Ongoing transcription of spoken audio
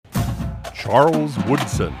Charles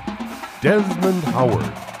Woodson, Desmond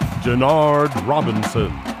Howard, Denard Robinson,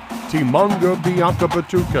 Timanga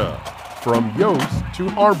Biakabatuka, from Yost to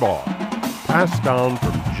Harbaugh. Passed down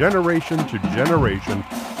from generation to generation,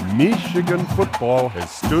 Michigan football has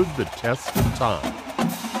stood the test of time.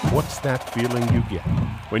 What's that feeling you get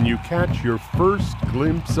when you catch your first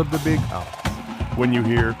glimpse of the big house? When you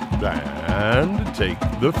hear, and take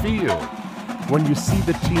the field? When you see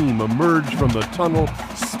the team emerge from the tunnel,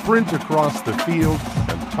 sprint across the field,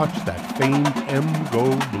 and touch that famed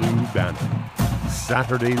M-Go Blue banner?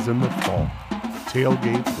 Saturdays in the fall,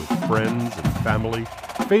 tailgates with friends and family,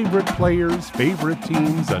 favorite players, favorite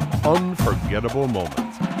teams, and unforgettable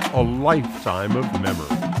moments. A lifetime of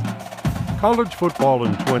memories. College football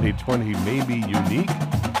in 2020 may be unique,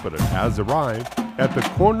 but it has arrived at the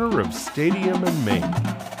corner of Stadium and Main,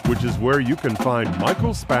 which is where you can find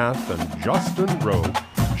Michael Spath and Justin Rowe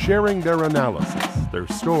sharing their analysis, their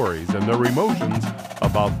stories, and their emotions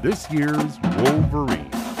about this year's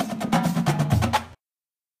Wolverines.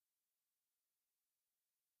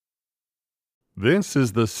 This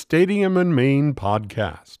is the Stadium and Main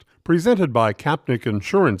podcast, presented by Kapnick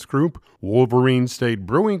Insurance Group, Wolverine State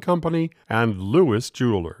Brewing Company, and Lewis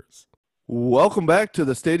Jewelers. Welcome back to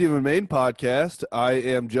the Stadium and Main podcast. I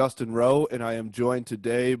am Justin Rowe, and I am joined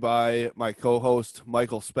today by my co-host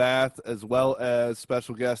Michael Spath, as well as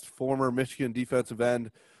special guest former Michigan defensive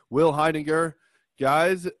end Will Heininger.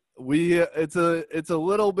 Guys, it's a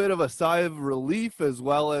little bit of a sigh of relief as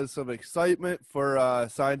well as some excitement for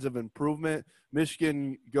signs of improvement.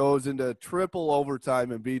 Michigan goes into triple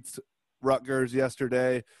overtime and beats Rutgers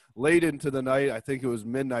yesterday, late into the night. I think it was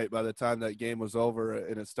midnight by the time that game was over,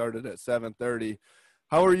 and it started at 7:30.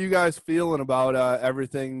 How are you guys feeling about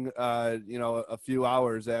everything, a few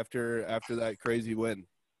hours after that crazy win?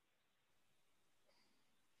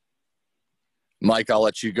 Mike, I'll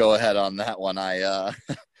let you go ahead on that one.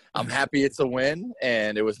 I'm happy it's a win,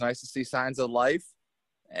 and it was nice to see signs of life.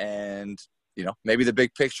 And, maybe the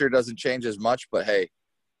big picture doesn't change as much, but, hey,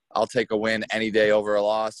 I'll take a win any day over a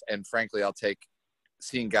loss. And, frankly, I'll take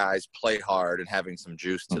seeing guys play hard and having some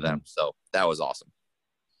juice to them. So that was awesome.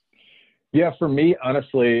 Yeah, for me,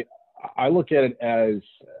 honestly, I look at it as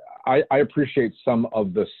I appreciate some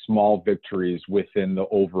of the small victories within the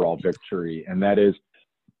overall victory, and that is,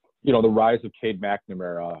 the rise of Cade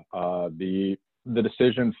McNamara, the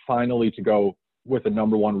decision finally to go with the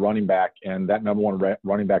number one running back, and that number one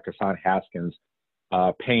running back, Hassan Haskins,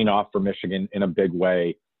 paying off for Michigan in a big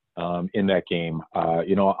way in that game.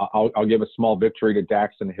 I'll give a small victory to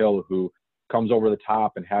Daxton Hill, who comes over the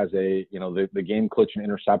top and has the game-clutching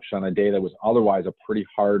interception on a day that was otherwise a pretty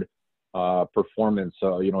hard performance,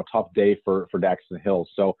 a tough day for Daxton Hill.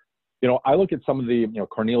 So, I look at some of the,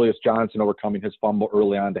 Cornelius Johnson overcoming his fumble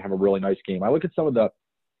early on to have a really nice game. I look at some of the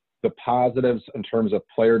positives in terms of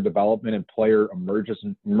player development and player emergence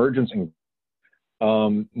and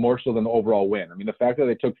more so than the overall win. I mean, the fact that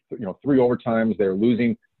they took, 3 overtimes, they were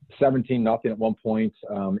losing 17-0 at one point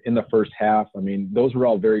in the first half. I mean, those were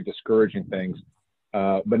all very discouraging things.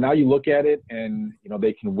 But now you look at it and,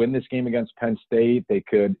 they can win this game against Penn State. They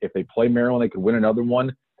could, if they play Maryland, they could win another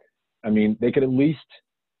one. I mean, they could at least,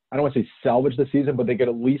 I don't want to say salvage the season, but they could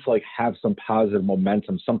at least have some positive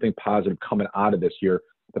momentum, something positive coming out of this year,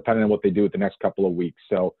 depending on what they do with the next couple of weeks.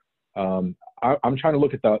 So I'm trying to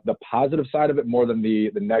look at the positive side of it more than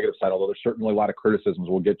the negative side, although there's certainly a lot of criticisms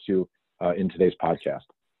we'll get to in today's podcast.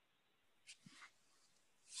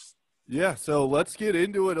 Yeah, so let's get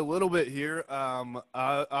into it a little bit here.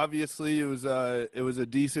 Obviously, it was a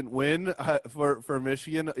decent win for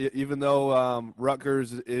Michigan, even though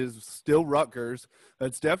Rutgers is still Rutgers.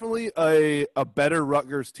 It's definitely a better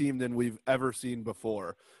Rutgers team than we've ever seen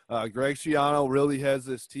before. Greg Schiano really has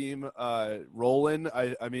this team rolling.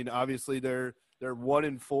 I mean, obviously they're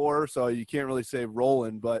 1-4, so you can't really say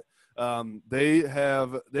rolling, but they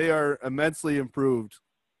are immensely improved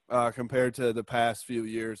compared to the past few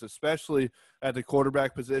years, especially at the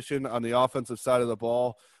quarterback position on the offensive side of the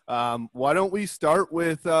ball. Why don't we start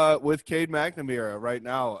with Cade McNamara right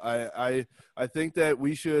now? I think that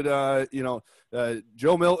we should,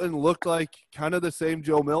 Joe Milton looked like kind of the same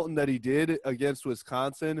Joe Milton that he did against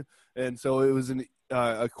Wisconsin, and so it was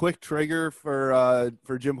a quick trigger for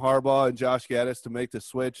Jim Harbaugh and Josh Gaddis to make the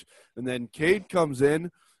switch, and then Cade comes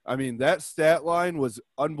in. I mean, that stat line was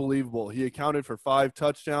unbelievable. He accounted for 5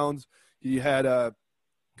 touchdowns. He had a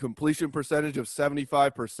completion percentage of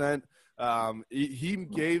 75%. He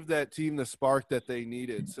gave that team the spark that they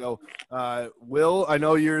needed. So, Will, I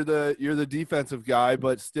know you're the defensive guy,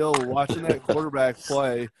 but still watching that quarterback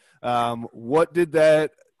play, what did that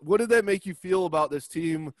what did that make you feel about this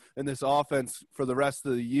team and this offense for the rest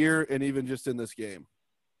of the year and even just in this game?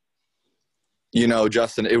 You know,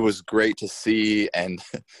 Justin, it was great to see, and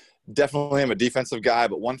definitely I'm a defensive guy,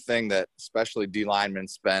 but one thing that especially D linemen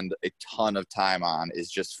spend a ton of time on is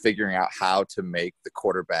just figuring out how to make the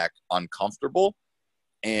quarterback uncomfortable.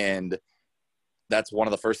 And that's one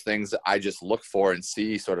of the first things that I just look for and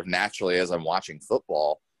see sort of naturally as I'm watching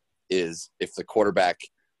football is if the quarterback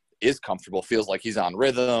is comfortable, feels like he's on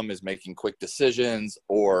rhythm, is making quick decisions,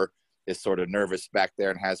 or is sort of nervous back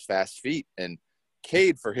there and has fast feet. And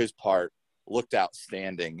Cade, for his part, looked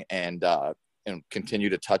outstanding and continue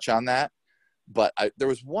to touch on that. But there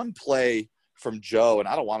was one play from Joe, and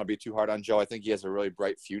I don't want to be too hard on Joe. I think he has a really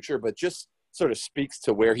bright future, but just sort of speaks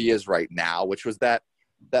to where he is right now, which was that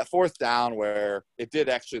fourth down where it did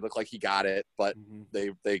actually look like he got it, but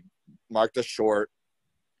they marked us short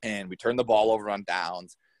and we turned the ball over on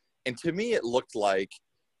downs. And to me, it looked like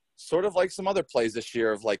sort of like some other plays this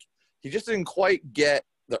year of like, he just didn't quite get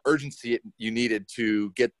the urgency you needed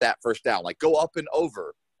to get that first down, like go up and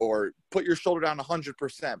over or put your shoulder down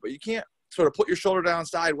 100%, but you can't sort of put your shoulder down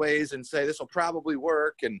sideways and say, this will probably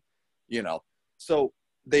work. And, you know, so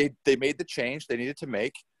they made the change they needed to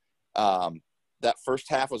make. That first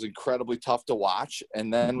half was incredibly tough to watch.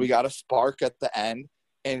 And then we got a spark at the end.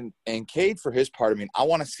 And Cade, for his part, I mean, I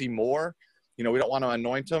want to see more. You know, we don't want to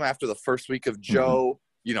anoint him after the first week of Joe.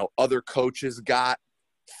 You know, other coaches got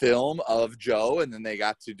film of Joe, and then they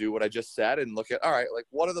got to do what I just said and look at, all right, like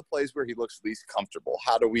what are the plays where he looks least comfortable?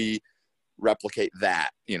 How do we replicate that,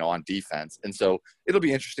 you know, on defense? And so it'll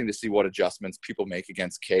be interesting to see what adjustments people make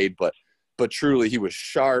against Cade. But truly, he was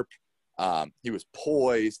sharp. He was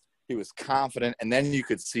poised. He was confident. And then you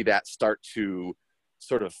could see that start to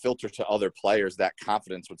sort of filter to other players. That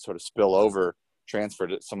confidence would sort of spill over, transfer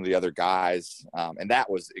to some of the other guys. And that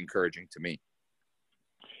was encouraging to me.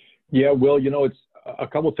 Yeah, Will, you know, it's a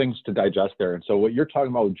couple things to digest there. And so what you're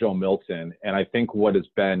talking about with Joe Milton, and I think what has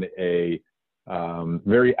been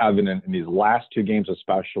very evident in these last two games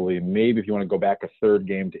especially, maybe if you want to go back a third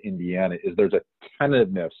game to Indiana, is there's a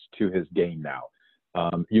tentativeness to his game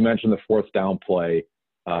now. You mentioned the fourth down play.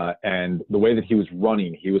 And the way that he was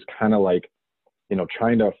running, he was kind of like, you know,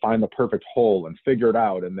 trying to find the perfect hole and figure it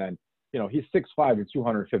out. And then, you know, he's 6'5" and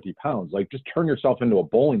 250 pounds. Like, just turn yourself into a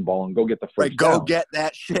bowling ball and go get the first down. Go get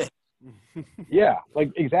that shit. Yeah,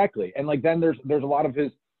 like, exactly. And like, then there's a lot of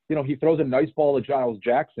his, you know, he throws a nice ball to Giles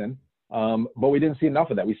Jackson, but we didn't see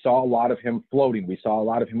enough of that. We saw a lot of him floating. We saw a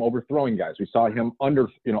lot of him overthrowing guys. We saw him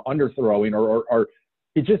underthrowing or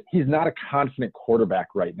he's not a confident quarterback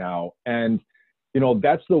right now. And, you know,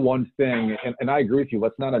 that's the one thing, and I agree with you.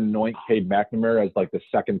 Let's not anoint Cade McNamara as like the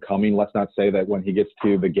second coming. Let's not say that when he gets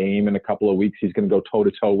to the game in a couple of weeks, he's going to go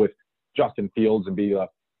toe-to-toe with Justin Fields and be a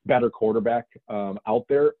better quarterback out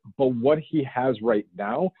there. But what he has right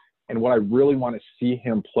now, and what I really want to see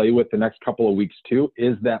him play with the next couple of weeks too,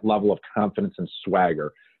 is that level of confidence and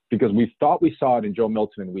swagger. Because we thought we saw it in Joe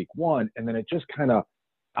Milton in week one, and then it just kind of,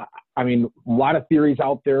 I mean, a lot of theories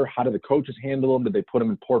out there. How did the coaches handle him? Did they put him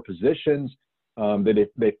in poor positions?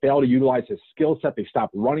 They failed to utilize his skill set. They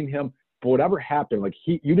stopped running him. But whatever happened, like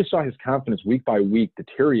you just saw his confidence week by week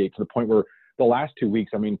deteriorate to the point where the last 2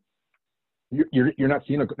 weeks, I mean, you're not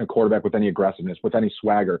seeing a quarterback with any aggressiveness, with any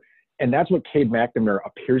swagger. And that's what Cade McNamara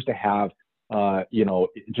appears to have, you know,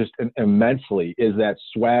 just immensely, is that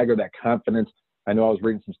swagger, that confidence. I know I was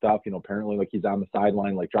reading some stuff, you know, apparently like he's on the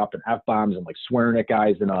sideline, like dropping F-bombs and like swearing at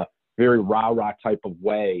guys in a very rah-rah type of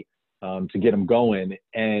way. To get him going.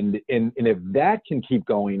 And if that can keep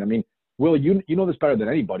going, I mean, Will, you know this better than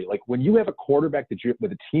anybody. Like, when you have a quarterback that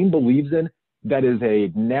the team believes in, that is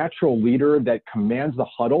a natural leader, that commands the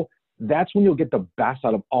huddle, that's when you'll get the best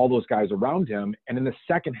out of all those guys around him. And in the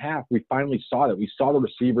second half, we finally saw that. We saw the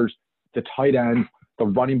receivers, the tight ends, the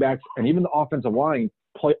running backs, and even the offensive line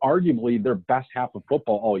play arguably their best half of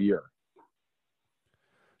football all year.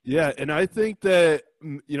 Yeah, and I think that,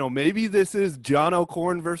 you know, maybe this is John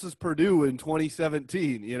O'Korn versus Purdue in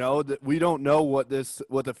 2017. You know, that we don't know what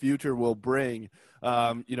the future will bring.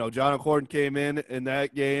 You know, John O'Korn came in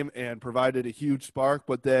that game and provided a huge spark,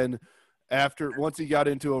 but then once he got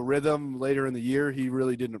into a rhythm later in the year, he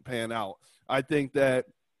really didn't pan out. I think that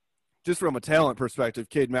just from a talent perspective,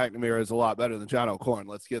 Cade McNamara is a lot better than John O'Korn.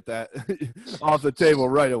 Let's get that off the table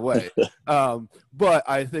right away. But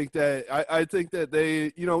I think that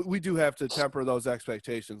they, you know, we do have to temper those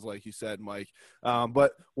expectations, like you said, Mike.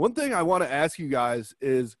 But one thing I want to ask you guys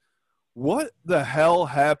is, what the hell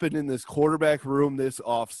happened in this quarterback room this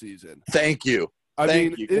offseason? Thank you.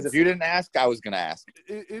 Thank you. Because if you didn't ask, I was going to ask.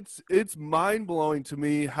 It's mind blowing to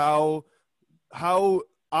me how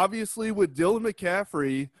obviously with Dylan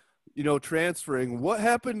McCaffrey, transferring, what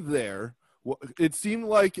happened there? It seemed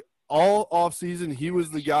like all offseason he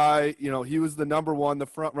was the guy, he was the number one, the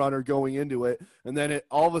front runner going into it. And then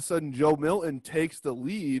all of a sudden Joe Milton takes the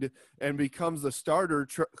lead and becomes the starter,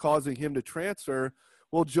 causing him to transfer.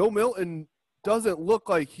 Well, Joe Milton doesn't look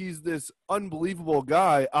like he's this unbelievable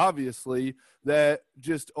guy, obviously, that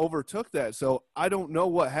just overtook that. So I don't know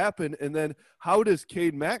what happened. And then how does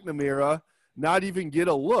Cade McNamara not even get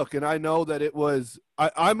a look? And I know that it was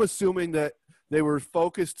I'm assuming that they were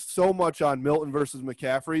focused so much on Milton versus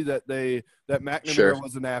McCaffrey that McNamara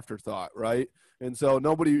was an afterthought, right? And so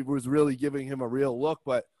nobody was really giving him a real look.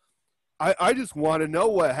 But I just want to know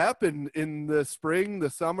what happened in the spring, the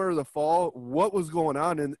summer, the fall. What was going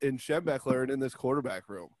on in Schembechler and in this quarterback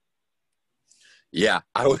room? Yeah,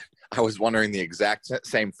 I was wondering the exact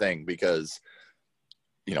same thing because,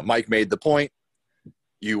 Mike made the point.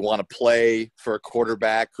 You want to play for a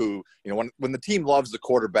quarterback who, when the team loves the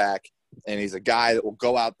quarterback – and he's a guy that will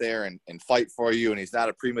go out there and fight for you, and he's not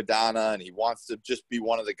a prima donna, and he wants to just be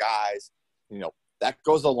one of the guys, that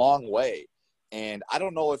goes a long way. And I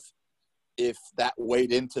don't know if that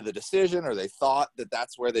weighed into the decision or they thought that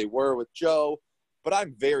that's where they were with Joe, but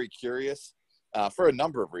I'm very curious for a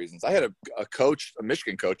number of reasons. I had a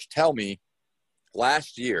Michigan coach, tell me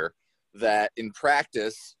last year that in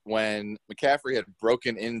practice when McCaffrey had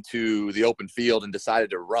broken into the open field and decided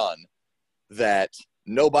to run, that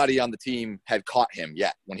nobody on the team had caught him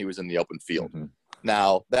yet when he was in the open field. Mm-hmm.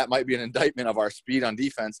 Now, that might be an indictment of our speed on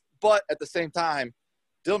defense, but at the same time,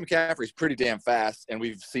 Dylan McCaffrey is pretty damn fast, and we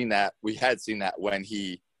had seen that when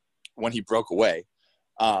he broke away.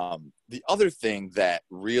 The other thing that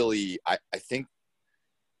really I think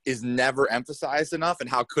is never emphasized enough, and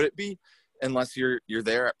how could it be unless you're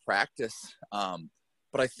there at practice?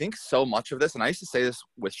 But I think so much of this, and I used to say this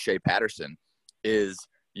with Shea Patterson, is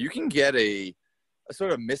you can get a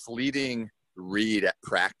sort of misleading read at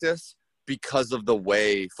practice because of the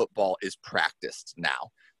way football is practiced now.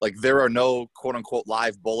 Like, there are no quote unquote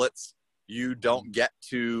live bullets. You don't get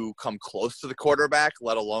to come close to the quarterback,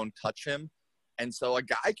 let alone touch him. And so a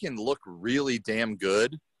guy can look really damn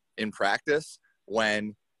good in practice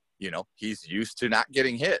when, he's used to not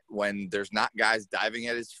getting hit, when there's not guys diving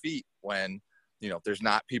at his feet, when, there's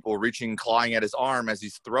not people reaching, clawing at his arm as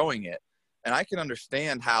he's throwing it. And I can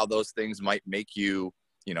understand how those things might make you,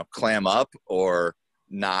 clam up or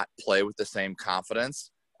not play with the same confidence.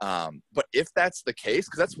 But if that's the case,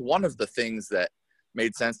 because that's one of the things that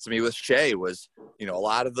made sense to me with Shea was, a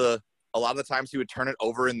lot of the times he would turn it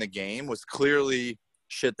over in the game was clearly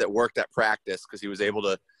shit that worked at practice because he was able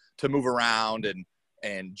to move around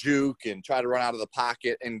and juke and try to run out of the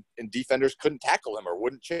pocket, and defenders couldn't tackle him or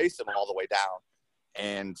wouldn't chase him all the way down.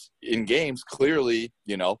 And in games, clearly,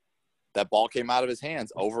 that ball came out of his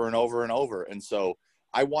hands over and over and over. And so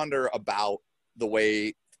I wonder about the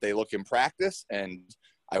way they look in practice. And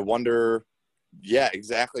I wonder,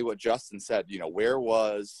 exactly what Justin said, where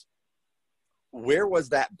was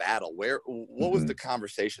that battle? What was the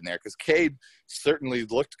conversation there? Because Cade certainly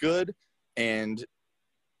looked good. And,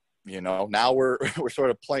 now we're sort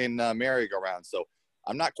of playing merry-go-round. So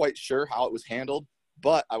I'm not quite sure how it was handled.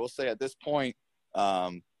 But I will say at this point,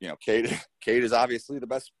 Cade is obviously the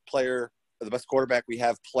best player, the best quarterback we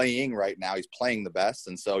have playing right now. He's playing the best,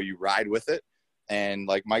 and so you ride with it. And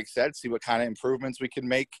like Mike said, see what kind of improvements we can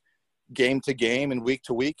make game to game and week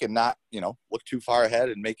to week, and not, look too far ahead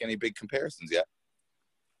and make any big comparisons yet.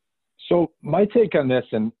 So my take on this,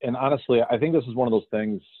 and honestly, I think this is one of those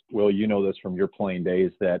things, Will, this from your playing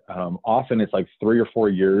days, that often it's like 3 or 4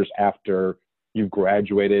 years after you've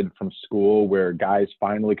graduated from school where guys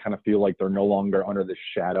finally kind of feel like they're no longer under the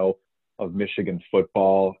shadow of Michigan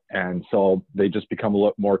football. And so they just become a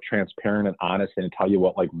little more transparent and honest and tell you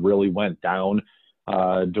what really went down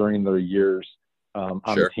during their years on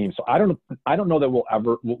the team. So I don't know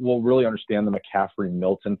that we'll really understand the McCaffrey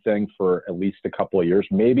Milton thing for at least a couple of years.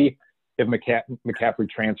 Maybe if McCaffrey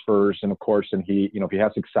transfers and of course, and he, if he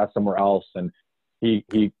has success somewhere else and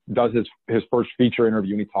he does his first feature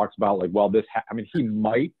interview and he talks about he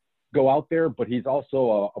might go out there, but he's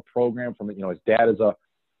also a program from, his dad is a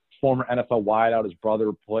former NFL wideout. His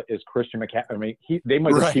brother is Christian McCaffrey. They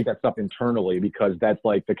might just keep that stuff internally because that's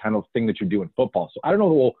the kind of thing that you do in football. So I don't know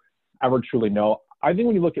that we'll ever truly know. I think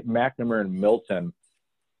when you look at McNamara and Milton,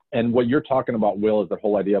 and what you're talking about, Will, is the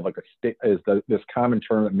whole idea of this common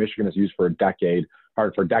term that Michigan has used for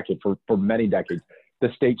many decades. The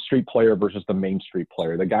state street player versus the main street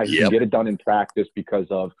player, the guy who can get it done in practice because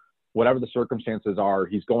of whatever the circumstances are.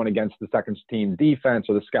 He's going against the second team defense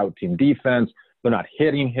or the scout team defense. They're not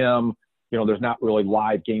hitting him. there's not really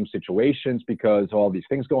live game situations because of all these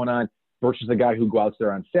things going on, versus the guy who goes out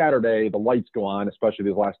there on Saturday, the lights go on, especially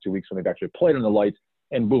these last 2 weeks when they've actually played on the lights,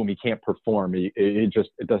 and boom, he can't perform. It just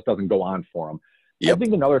doesn't go on for him. Yep. I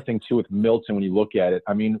think another thing too with Milton, when you look at it,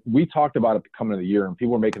 I mean, we talked about it coming into the year, and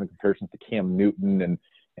people were making the comparisons to Cam Newton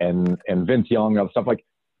and Vince Young and other stuff. Like,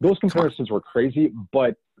 those comparisons were crazy,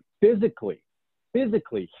 but physically,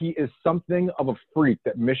 he is something of a freak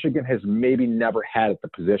that Michigan has maybe never had at the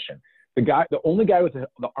position. The only guy with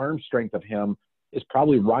the arm strength of him is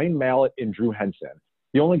probably Ryan Mallett and Drew Henson.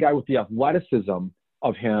 The only guy with the athleticism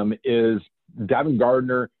of him is Devin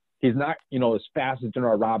Gardner. He's not, as fast as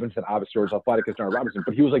Denard Robinson, obviously, or as athletic as Denard Robinson,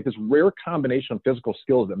 but he was like this rare combination of physical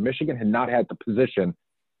skills that Michigan had not had at the position,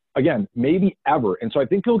 again, maybe ever. And so I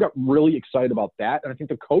think people got really excited about that. And I think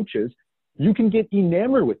the coaches, you can get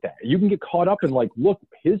enamored with that. You can get caught up in, like, look,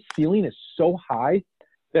 his ceiling is so high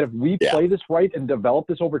that if we play this right and develop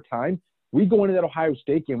this over time, we go into that Ohio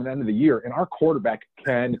State game at the end of the year, and our quarterback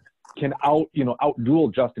can out-duel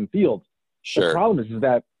Justin Fields. Sure. The problem is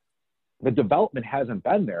that the development hasn't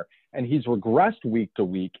been there, and he's regressed week to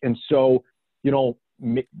week. And so,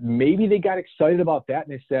 maybe they got excited about that,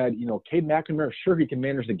 and they said, Cade McNamara, sure, he can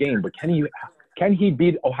manage the game, but can he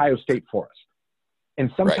beat Ohio State for us? And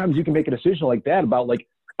sometimes you can make a decision like that about, like,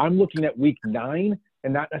 I'm looking at week 9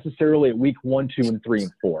 and not necessarily at week 1, 2, and 3,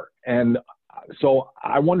 and 4. And so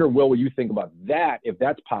I wonder, Will, what you think about that, if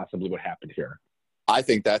that's possibly what happened here. I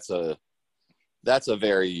think that's a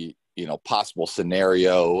very, possible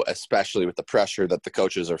scenario, especially with the pressure that the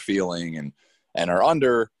coaches are feeling and are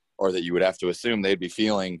under, or that you would have to assume they'd be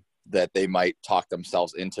feeling, that they might talk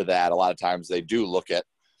themselves into that. A lot of times they do look at,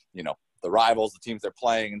 the rivals, the teams they're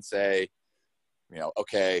playing, and say,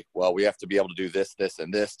 okay, well, we have to be able to do this, this,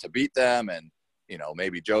 and this to beat them. And,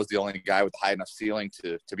 maybe Joe's the only guy with a high enough ceiling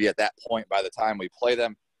to be at that point by the time we play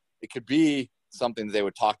them. It could be something that they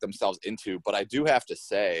would talk themselves into. But I do have to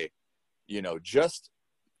say, just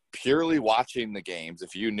purely watching the games,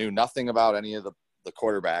 if you knew nothing about any of the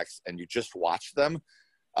quarterbacks and you just watched them,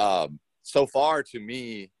 so far to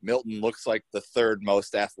me, Milton looks like the third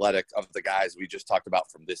most athletic of the guys we just talked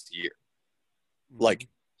about from this year. Mm-hmm. Like,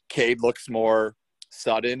 Cade looks more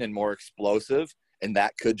sudden and more explosive, and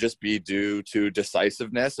that could just be due to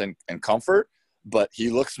decisiveness and comfort. But he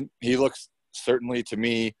looks certainly to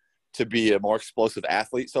me to be a more explosive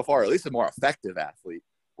athlete so far, or at least a more effective athlete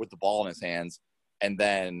with the ball in his hands. And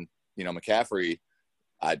then, McCaffrey,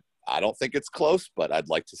 I don't think it's close, but I'd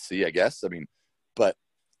like to see, I guess. I mean, but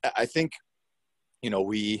I think,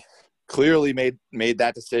 we clearly made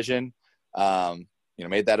that decision,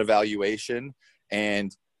 made that evaluation.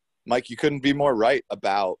 And Mike, you couldn't be more right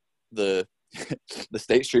about the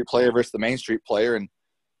State Street player versus the Main Street player. And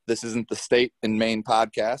this isn't the State and Main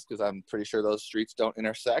podcast, because I'm pretty sure those streets don't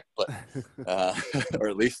intersect, but or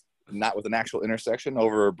at least not with an actual intersection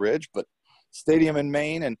over a bridge, but Stadium in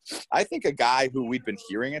Maine. And I think a guy who we'd been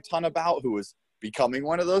hearing a ton about, who was becoming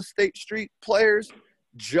one of those State Street players,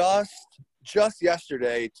 just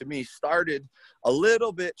yesterday, to me, started a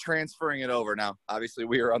little bit transferring it over. Now, obviously,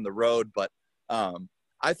 we were on the road, but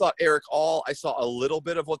I thought Eric All, I saw a little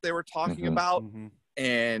bit of what they were talking about. Mm-hmm.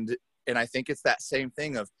 And I think it's that same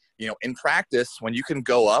thing of, in practice, when you can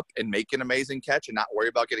go up and make an amazing catch and not worry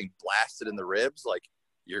about getting blasted in the ribs, like,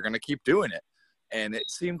 you're going to keep doing it. And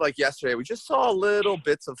it seemed like yesterday we just saw little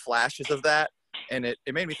bits of flashes of that. And it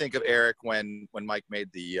made me think of Eric when Mike made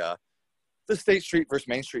the State Street versus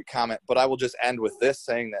Main Street comment. But I will just end with this,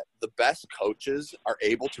 saying that the best coaches are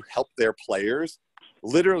able to help their players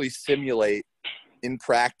literally simulate in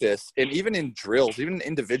practice, and even in drills, even in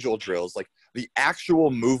individual drills, like the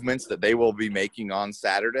actual movements that they will be making on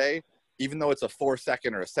Saturday, even though it's a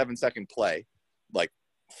 4-second or a 7-second play. Like,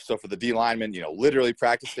 so for the D lineman, literally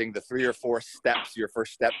practicing the 3 or 4 steps your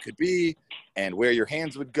first step could be and where your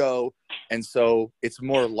hands would go. And so it's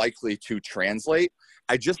more likely to translate.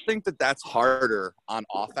 I just think that that's harder on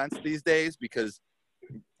offense these days, because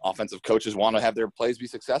offensive coaches want to have their plays be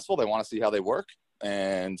successful. They want to see how they work.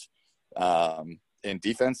 And in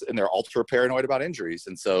defense, and they're ultra paranoid about injuries.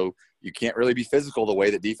 And so you can't really be physical the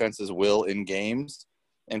way that defenses will in games.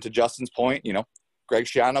 And to Justin's point, Greg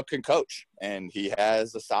Schiano can coach, and he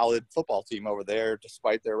has a solid football team over there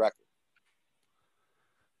despite their record.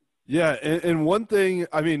 Yeah, and one thing,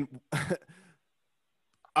 I mean,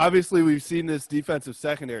 obviously we've seen this defensive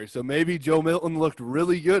secondary, so maybe Joe Milton looked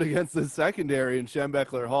really good against the secondary in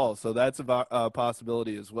Schembechler Hall, so that's a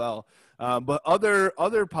possibility as well. But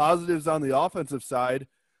other positives on the offensive side,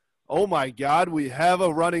 oh my God, we have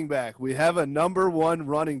a running back. We have a number 1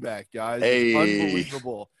 running back, guys. Hey. It's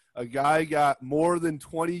unbelievable. a guy got more than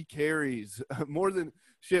 20 carries, more than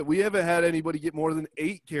shit. We haven't had anybody get more than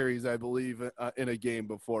 8 carries, I believe, in a game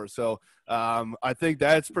before. So I think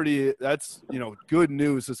that's good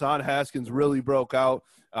news. Hassan Haskins really broke out.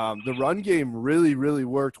 The run game really, really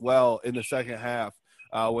worked well in the second half.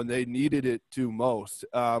 When they needed it to most.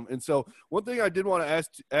 And so one thing I did want to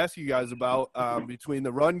ask you guys about between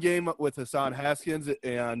the run game with Hassan Haskins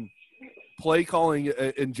and play calling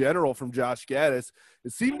in general from Josh Gaddis,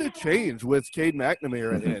 it seemed to change with Cade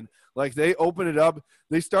McNamara in. Like they opened it up.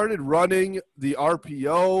 They started running the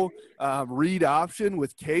RPO read option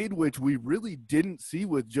with Cade, which we really didn't see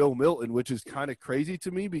with Joe Milton, which is kind of crazy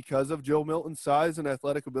to me because of Joe Milton's size and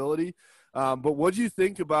athletic ability. But what do you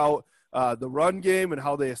think about the run game and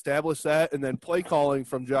how they established that, and then play calling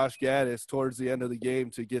from Josh Gaddis towards the end of the game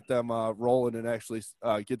to get them rolling and actually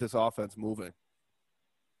get this offense moving?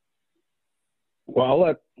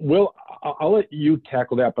 Well, I'll let you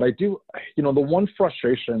tackle that, but I do, the one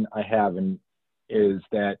frustration I have is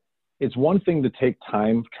that it's one thing to take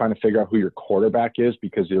time trying to figure out who your quarterback is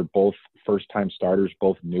because they're both first-time starters,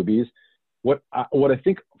 both newbies. What I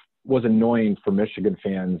think was annoying for Michigan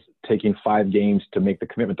fans taking 5 games to make the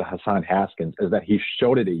commitment to Hassan Haskins is that he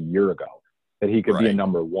showed it a year ago that he could be a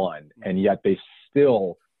number one, and yet they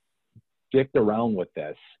still dicked around with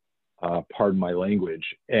this, pardon my language,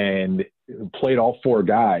 and played all 4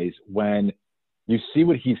 guys when you see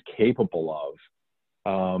what he's capable of.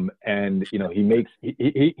 And he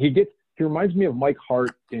reminds me of Mike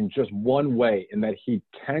Hart in just one way, in that he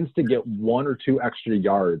tends to get 1 or 2 extra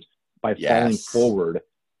yards by falling forward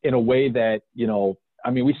in a way that, we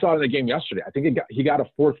saw it in the game yesterday. I think he got a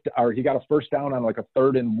first down on like a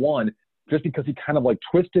 3rd and 1 just because he kind of like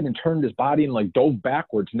twisted and turned his body and like dove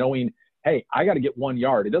backwards, knowing, hey, I got to get 1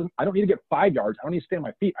 yard. I don't need to get 5 yards. I don't need to stay on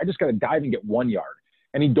my feet. I just got to dive and get 1 yard.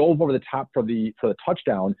 And he dove over the top for the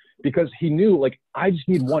touchdown because he knew, like, I just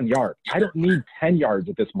need 1 yard. I don't need 10 yards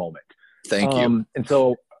at this moment. Thank you. And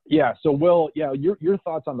so, yeah. So Will, your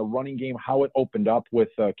thoughts on the running game, how it opened up with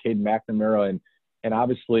Cade McNamara, and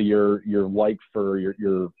obviously your like for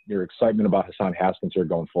your excitement about Hassan Haskins here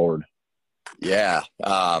going forward. Yeah.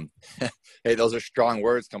 Hey, those are strong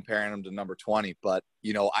words comparing him to number 20, but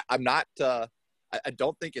I'm not, I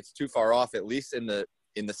don't think it's too far off, at least in the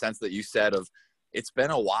sense that you said of, it's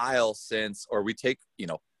been a while since, or we take,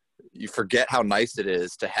 you forget how nice it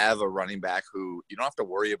is to have a running back who you don't have to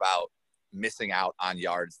worry about missing out on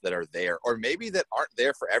yards that are there, or maybe that aren't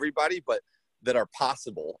there for everybody, but that are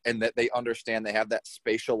possible, and that they understand they have that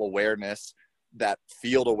spatial awareness, that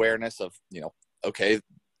field awareness of, okay,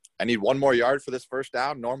 I need 1 more yard for this first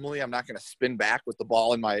down. Normally I'm not going to spin back with the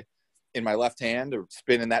ball in my left hand or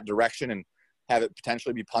spin in that direction and have it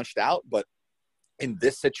potentially be punched out. But in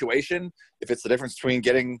this situation, if it's the difference between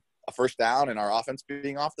getting a first down and our offense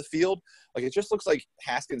being off the field, like, it just looks like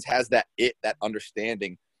Haskins has that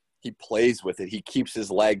understanding. He plays with it. He keeps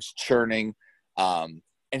his legs churning.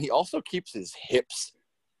 And he also keeps his hips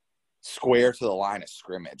square to the line of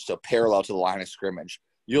scrimmage, so parallel to the line of scrimmage.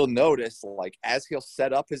 You'll notice, like, as he'll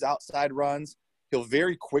set up his outside runs, he'll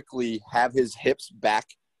very quickly have his hips back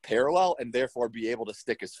parallel and therefore be able to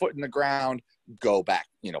stick his foot in the ground, go back,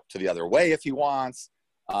 to the other way if he wants.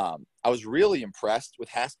 I was really impressed with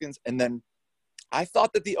Haskins. And then I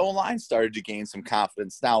thought that the O-line started to gain some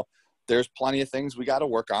confidence. Now, there's plenty of things we got to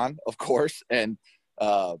work on, of course, and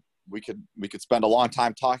we could spend a long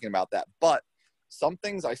time talking about that. But some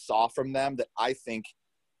things I saw from them that I think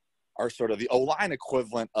are sort of the O-line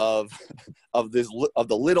equivalent of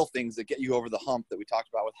the little things that get you over the hump that we talked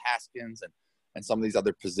about with Haskins and some of these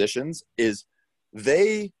other positions, is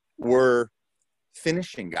they were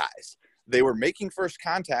finishing guys. They were making first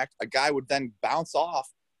contact. A guy would then bounce off,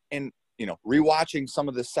 and, rewatching some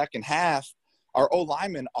of the second half, our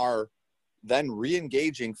O-linemen are then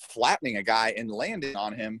re-engaging, flattening a guy and landing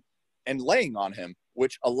on him and laying on him,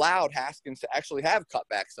 which allowed Haskins to actually have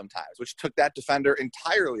cutbacks sometimes, which took that defender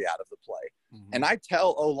entirely out of the play. Mm-hmm. And I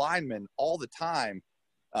tell O-linemen all the time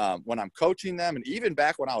when I'm coaching them, and even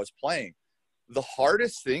back when I was playing, the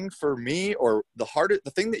hardest thing for me, or the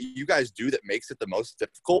thing that you guys do that makes it the most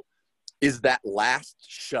difficult, is that last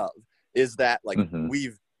shove. Is that, like, mm-hmm.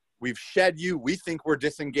 we've shed you, we think we're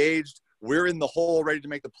disengaged, we're in the hole ready to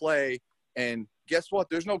make the play, and guess what?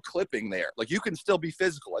 There's no clipping there. Like, you can still be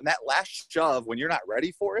physical. And that last shove, when you're not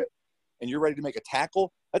ready for it and you're ready to make a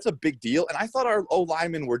tackle, that's a big deal. And I thought our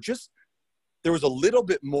O-linemen were there was a little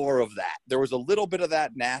bit more of that. There was a little bit of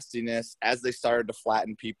that nastiness as they started to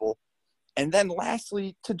flatten people. And then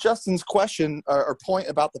lastly, to Justin's question or point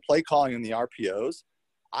about the play calling and the RPOs,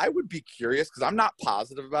 I would be curious, because I'm not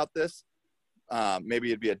positive about this. maybe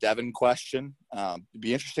it'd be a Devin question. It'd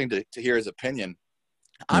be interesting to hear his opinion.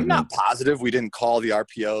 I'm not positive we didn't call the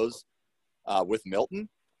RPOs with Milton.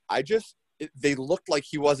 They looked like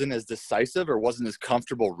he wasn't as decisive or wasn't as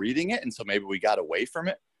comfortable reading it, and so maybe we got away from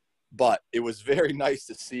it. But it was very nice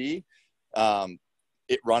to see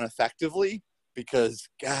it run effectively because,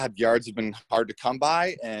 God, yards have been hard to come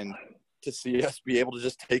by, and to see us be able to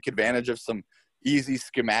just take advantage of some easy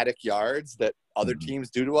schematic yards that other teams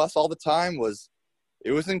do to us all the time was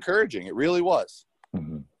encouraging. It really was.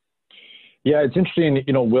 Yeah, it's interesting,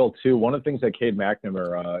 Will, too. One of the things that Cade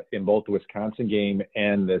McNamara in both the Wisconsin game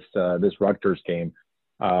and this Rutgers game,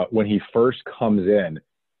 when he first comes in,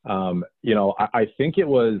 I think it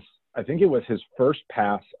was his first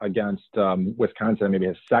pass against Wisconsin, maybe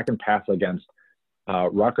his second pass against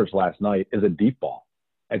Rutgers last night, is a deep ball.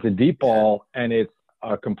 It's a deep ball, and it's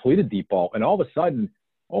a completed deep ball. And all of a sudden,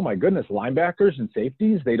 oh my goodness, linebackers and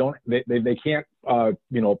safeties, they can't,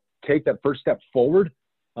 take that first step forward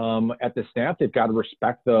at the snap. They've got to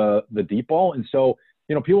respect the deep ball. And so,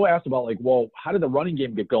 people asked about how did the running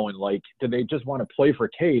game get going? Did they just want to play for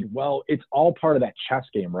Cade? Well, it's all part of that chess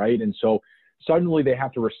game, right? And so suddenly they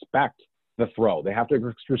have to respect the throw. They have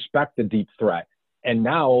to respect the deep threat. And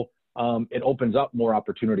now it opens up more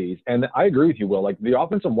opportunities. And I agree with you, Will. The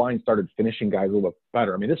offensive line started finishing guys a little bit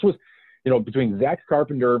better. I mean, this was, between Zach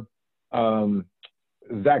Carpenter,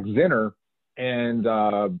 Zach Zinner, and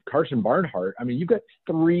Carson Barnhart. I mean, you've got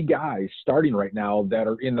three guys starting right now that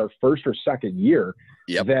are in their first or second year.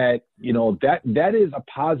 Yep. That is a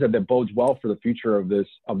positive that bodes well for the future of this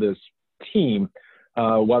team,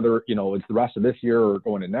 whether it's the rest of this year or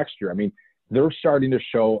going into next year. I mean, they're starting to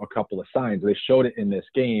show a couple of signs. They showed it in this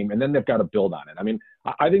game, and then they've got to build on it. I mean,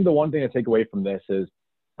 I think the one thing to take away from this is,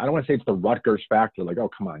 I don't want to say it's the Rutgers factor, oh,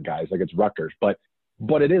 come on, guys, it's Rutgers, but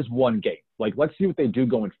it is one game. Let's see what they do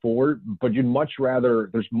going forward. But you'd much rather,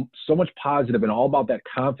 there's so much positive and all about that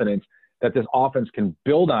confidence that this offense can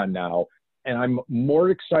build on now. And I'm more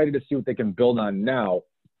excited to see what they can build on now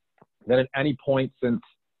than at any point since,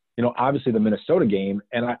 obviously the Minnesota game.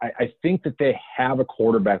 And I think that they have a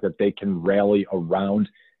quarterback that they can rally around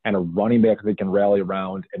and a running back that they can rally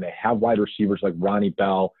around. And they have wide receivers like Ronnie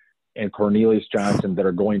Bell and Cornelius Johnson that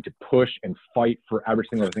are going to push and fight for every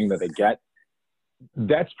single thing that they get.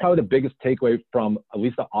 That's probably the biggest takeaway from at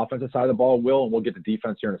least the offensive side of the ball, Will, and we'll get to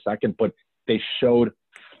defense here in a second, but they showed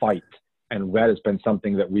fight, and that has been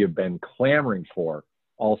something that we have been clamoring for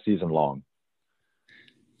all season long.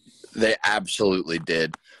 They absolutely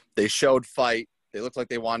did. They showed fight. They looked like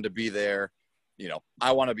they wanted to be there.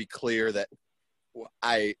 I want to be clear that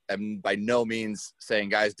I am by no means saying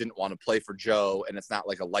guys didn't want to play for Joe, and it's not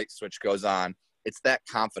like a light switch goes on. It's that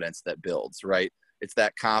confidence that builds, right? It's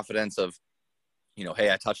that confidence of,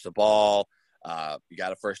 hey, I touched the ball, you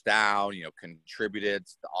got a first down, contributed.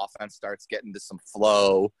 The offense starts getting to some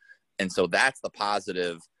flow. And so that's the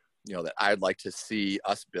positive, that I'd like to see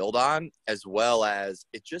us build on, as well as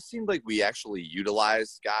it just seemed like we actually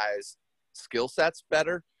utilized guys' skill sets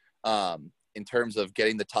better in terms of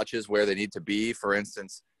getting the touches where they need to be. For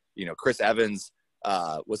instance, Chris Evans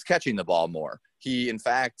was catching the ball more. He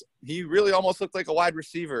really almost looked like a wide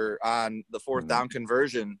receiver on the fourth down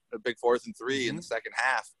conversion, a big 4th and 3 in the second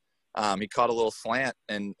half. He caught a little slant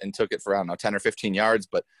and took it for, 10 or 15 yards,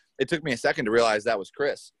 but it took me a second to realize that was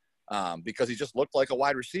Chris because he just looked like a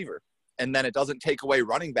wide receiver. And then it doesn't take away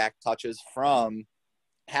running back touches from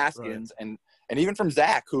Haskins and even from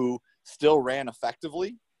Zach, who still ran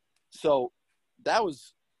effectively. So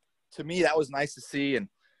to me, that was nice to see. And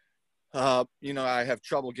I have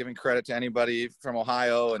trouble giving credit to anybody from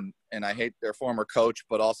Ohio, and I hate their former coach,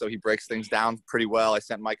 but also he breaks things down pretty well. I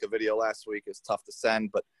sent Mike a video last week. It's tough to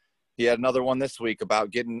send, but he had another one this week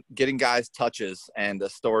about getting guys touches and a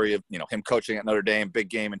story of, him coaching at Notre Dame, big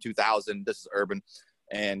game in 2000. This is Urban.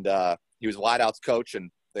 And he was wideouts coach, and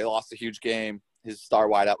they lost a huge game. His star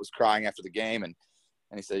wideout was crying after the game, and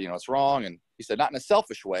he said, it's wrong. And he said, not in a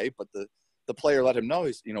selfish way, but the player let him know,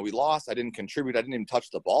 we lost. I didn't contribute. I didn't even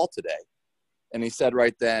touch the ball today. And he said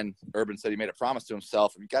right then, Urban said he made a promise to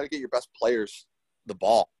himself, you got to get your best players the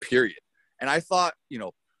ball, period. And I thought,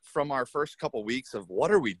 from our first couple weeks of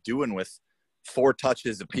what are we doing with 4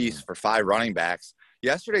 touches apiece for 5 running backs,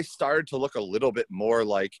 yesterday started to look a little bit more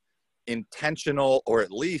like intentional or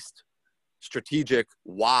at least strategic,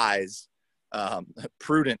 wise,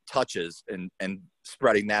 prudent touches and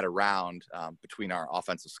spreading that around between our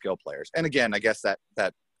offensive skill players. And again, I guess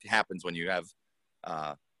that happens when you have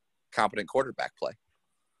competent quarterback play.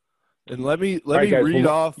 And let me guys, read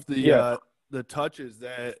off the touches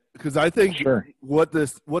that, because I think what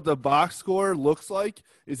the box score looks like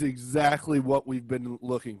is exactly what we've been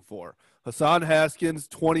looking for. Hassan Haskins,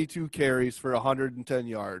 22 carries for 110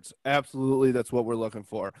 yards. Absolutely, that's what we're looking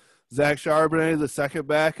for. Zach Charbonnet, the second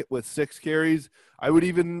back, with 6 carries. I would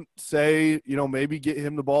even say, maybe get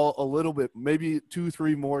him the ball a little bit, maybe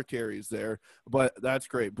 2-3 more carries there, but that's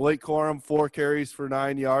great. Blake Corum, 4 carries for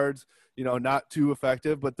 9 yards, not too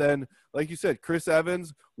effective. But then, like you said, Chris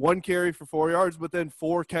Evans, 1 carry for 4 yards, but then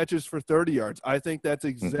 4 catches for 30 yards. I think that's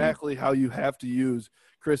exactly how you have to use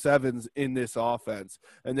Chris Evans in this offense.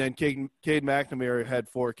 And then Cade McNamara had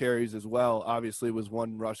 4 carries as well. Obviously, was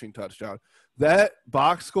 1 rushing touchdown. That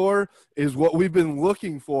box score is what we've been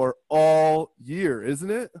looking for all year,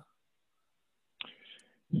 isn't it?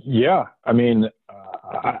 Yeah, I mean,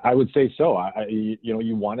 I would say so.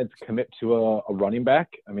 You wanted to commit to a running back.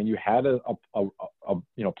 I mean, you had a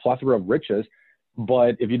plethora of riches,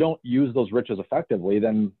 but if you don't use those riches effectively,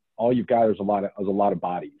 then all you've got is a lot of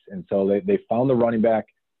bodies. And so they found the running back.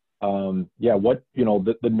 The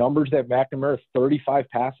numbers that McNamara, 35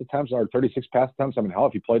 pass attempts or 36 pass attempts. I mean, hell,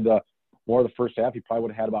 if you played more of the first half, he probably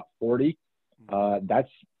would have had about 40. That's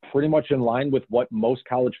pretty much in line with what most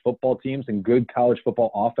college football teams and good college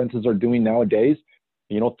football offenses are doing nowadays.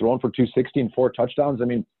 Throwing for 260 and 4 touchdowns. I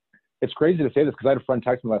mean, it's crazy to say this because I had a friend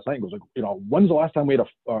text me last night and goes like, when's the last time we had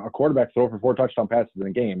a quarterback throw for 4 touchdown passes in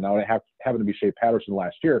a game? Now it happened to be Shea Patterson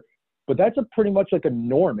last year, but that's pretty much like a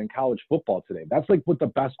norm in college football today. That's like what the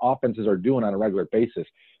best offenses are doing on a regular basis.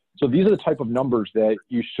 So these are the type of numbers that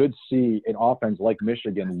you should see in offense like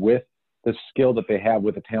Michigan with the skill that they have,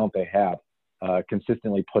 with the talent they have,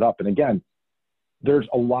 consistently put up. And again, there's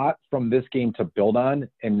a lot from this game to build on.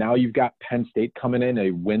 And now you've got Penn State coming in,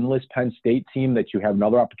 a winless Penn State team that you have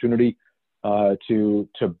another opportunity to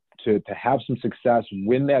have some success,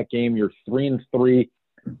 win that game. You're 3-3.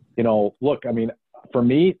 Look, I mean, for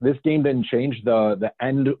me, this game didn't change the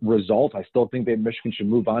end result. I still think that Michigan should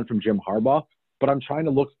move on from Jim Harbaugh, but I'm trying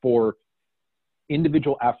to look for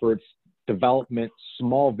individual efforts, development,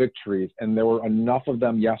 small victories, and there were enough of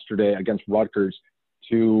them yesterday against Rutgers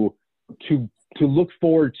to look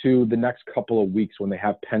forward to the next couple of weeks when they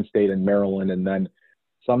have Penn State and Maryland, and then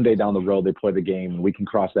someday down the road they play the game and we can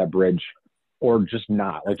cross that bridge, or just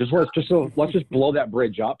not. Like let's just blow that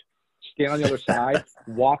bridge up, stand on the other side,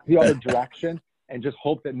 walk the other direction, and just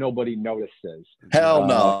hope that nobody notices. Hell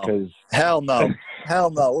no. Hell no.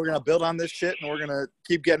 We're gonna build on this shit and we're gonna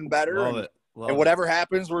keep getting better. Love it. And whatever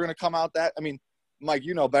happens, we're going to come out that. I mean, Mike,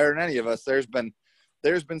 better than any of us. There's been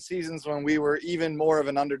seasons when we were even more of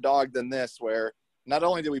an underdog than this, where not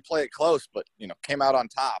only did we play it close, but came out on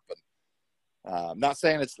top. And I'm not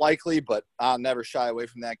saying it's likely, but I'll never shy away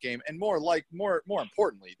from that game. And more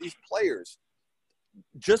importantly, these players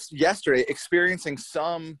just yesterday experiencing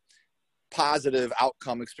some positive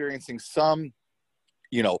outcome, experiencing some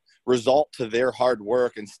result to their hard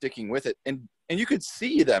work and sticking with it. And you could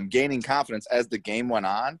see them gaining confidence as the game went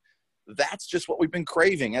on. That's just what we've been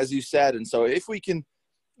craving, as you said. And so if we can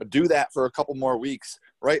do that for a couple more weeks,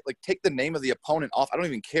 right, like take the name of the opponent off. I don't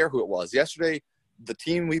even care who it was. Yesterday, the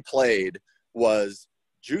team we played was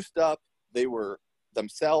juiced up. They were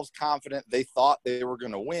themselves confident. They thought they were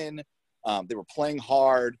going to win. They were playing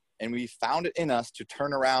hard. And we found it in us to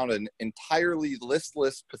turn around an entirely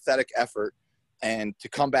listless, pathetic effort and to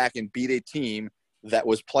come back and beat a team that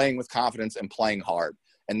was playing with confidence and playing hard.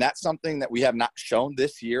 And that's something that we have not shown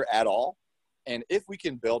this year at all. And if we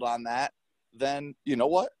can build on that, then you know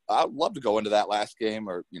what? I'd love to go into that last game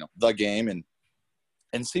or, the game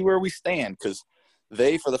and see where we stand. Because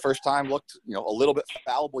they, for the first time, looked, a little bit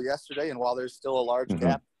fallible yesterday. And while there's still a large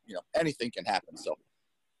gap, anything can happen. So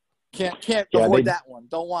can't avoid that one.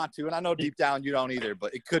 Don't want to. And I know deep down you don't either,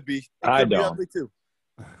 but it could be ugly too.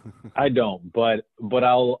 I don't, but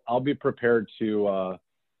I'll be prepared to.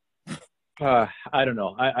 I don't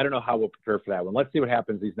know. I don't know how we'll prepare for that one. Let's see what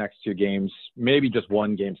happens these next 2 games. Maybe just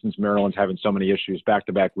one game, since Maryland's having so many issues,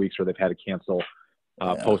 back-to-back weeks where they've had to cancel,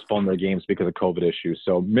 postpone their games because of COVID issues.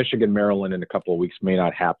 So Michigan, Maryland in a couple of weeks may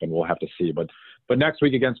not happen. We'll have to see. But next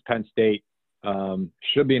week against Penn State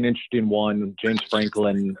should be an interesting one. James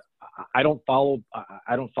Franklin. I don't follow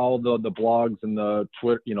the blogs and the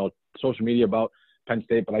Twitter, social media about Penn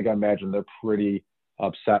State, but I got to imagine they're pretty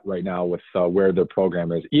upset right now with where their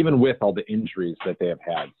program is, even with all the injuries that they have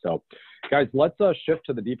had. So, guys, let's shift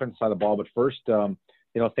to the defense side of the ball. But first,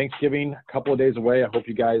 Thanksgiving, a couple of days away. I hope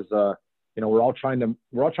you guys, we're all trying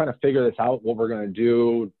to figure this out, what we're going to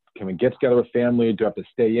do. Can we get together with family? Do I have to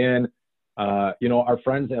stay in? Our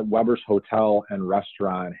friends at Weber's Hotel and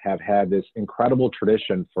Restaurant have had this incredible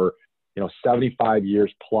tradition for, 75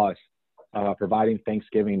 years plus, providing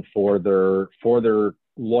Thanksgiving for their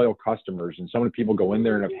loyal customers. And so many people go in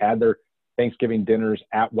there and have Thanksgiving dinners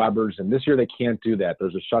at Weber's. And this year they can't do that.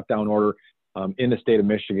 There's a shutdown order in the state of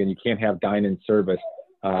Michigan. You can't have dine-in service.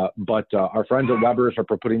 But our friends at Weber's are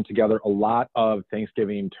putting together a lot of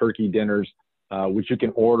Thanksgiving turkey dinners, which you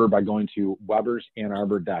can order by going to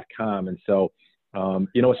webersanarbor.com. And so,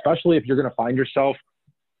 especially if you're going to find yourself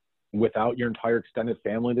without your entire extended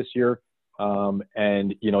family this year,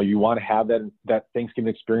 and, you want to have that Thanksgiving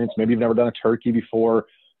experience. Maybe you've never done a turkey before,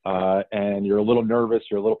 and you're a little nervous,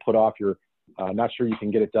 you're a little put off, you're not sure you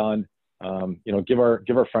can get it done. Give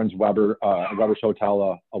our friends Weber's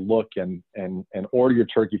Hotel a look and order your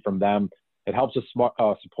turkey from them. It helps us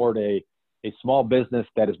support a small business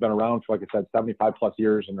that has been around for, like I said, 75 plus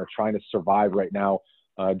years, and they're trying to survive right now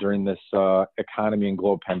during this economy and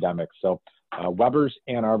global pandemic. So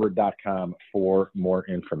webersanarbor.com for more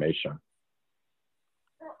information.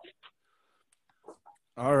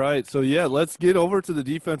 All right. So, let's get over to the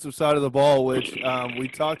defensive side of the ball, which we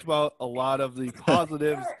talked about a lot of the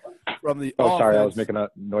positives from the offense. Sorry, I was making a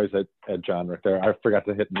noise at John right there. I forgot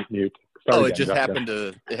to hit mute. Sorry It just happened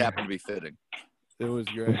to be fitting. It was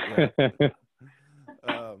great.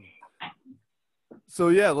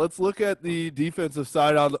 Yeah. Let's look at the defensive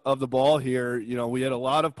side of the ball here. We had a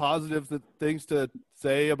lot of positive things to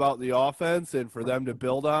say about the offense and for them to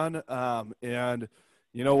build on. And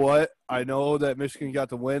you know what? I know that Michigan got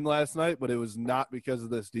the win last night, but it was not because of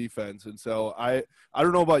this defense. And so I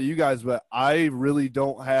don't know about you guys, but I really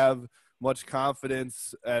don't have much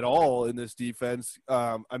confidence at all in this defense.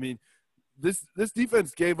 This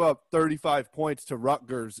defense gave up 35 points to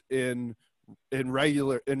Rutgers in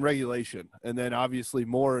regulation, and then obviously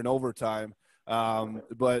more in overtime.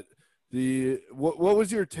 But what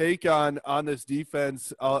was your take on this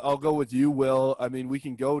defense? I'll go with you, Will. We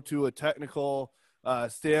can go to a technical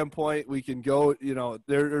standpoint. We can go,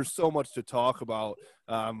 there's so much to talk about.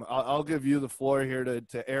 I'll give you the floor here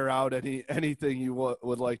to air out anything you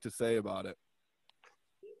would like to say about it.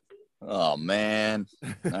 Oh man.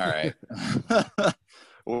 All right.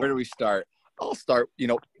 Where do we start? I'll start,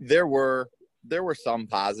 there were some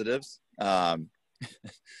positives.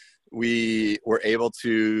 We were able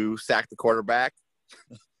to sack the quarterback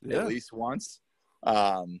at least once.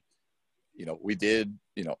 We did,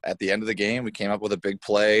 at the end of the game, we came up with a big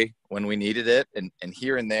play when we needed it. And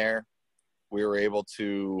here and there, we were able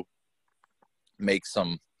to make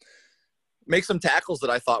some tackles that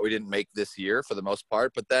I thought we didn't make this year for the most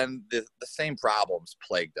part. But then the same problems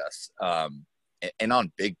plagued us, and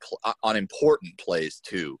on important plays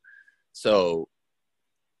too. So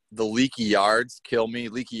the leaky yards kill me.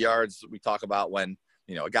 Leaky yards, we talk about when,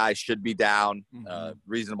 a guy should be down,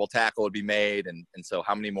 reasonable tackle would be made. And so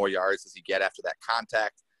how many more yards does he get after that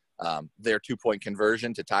contact? Their 2-point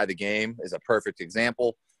conversion to tie the game is a perfect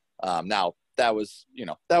example. Now that was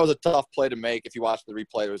a tough play to make. If you watch the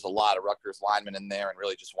replay, there was a lot of Rutgers linemen in there and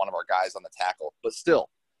really just one of our guys on the tackle, but still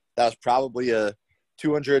that was probably a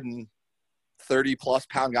 230 plus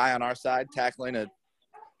pound guy on our side tackling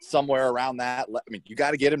somewhere around that. You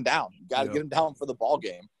got to get him down. You got to get him down for the ball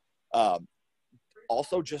game.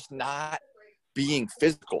 Also just not being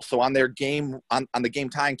physical. So on their game, on the game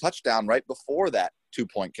tying touchdown right before that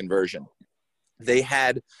 2-point conversion, they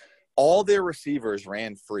had all their receivers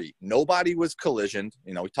ran free. Nobody was collisioned.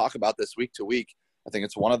 We talk about this week to week. I think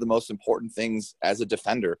it's one of the most important things as a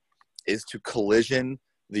defender is to collision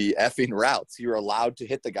the effing routes. You're allowed to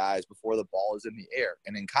hit the guys before the ball is in the air.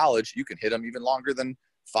 And in college, you can hit them even longer than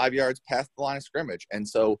 5 yards past the line of scrimmage. And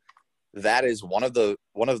so that is one of the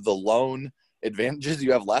lone advantages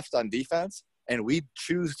you have left on defense. And we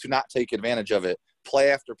choose to not take advantage of it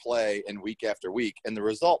play after play and week after week. And the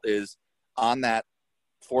result is on that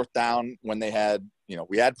 4th down when they had,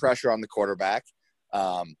 we had pressure on the quarterback.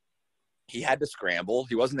 He had to scramble.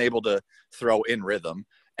 He wasn't able to throw in rhythm.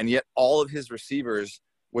 And yet all of his receivers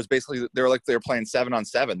was basically, they were playing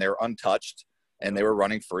 7-on-7. They were untouched and they were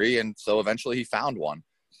running free. And so eventually he found one.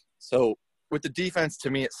 So with the defense,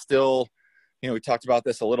 to me, it's still, we talked about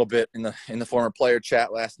this a little bit in the former player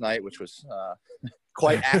chat last night, which was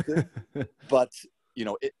quite active. But,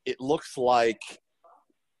 it looks like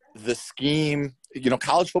the scheme,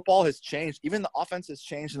 college football has changed. Even the offense has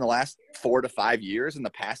changed in the last 4 to 5 years in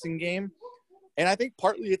the passing game. And I think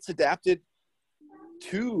partly it's adapted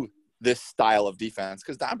to this style of defense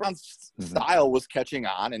because Don Brown's style was catching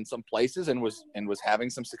on in some places and was having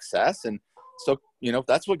some success. And so,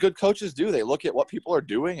 that's what good coaches do. They look at what people are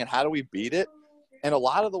doing and how do we beat it. And a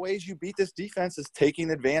lot of the ways you beat this defense is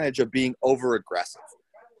taking advantage of being over aggressive.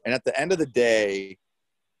 And at the end of the day,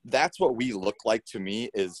 that's what we look like to me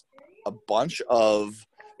is a bunch of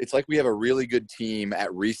 – it's like we have a really good team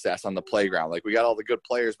at recess on the playground. Like we got all the good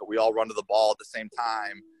players, but we all run to the ball at the same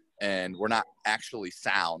time and we're not actually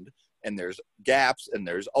sound, and there's gaps and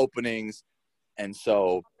there's openings. And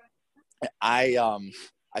so I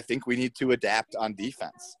think we need to adapt on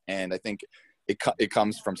defense. And I think it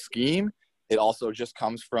comes from scheme. It also just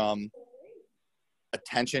comes from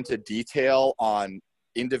attention to detail on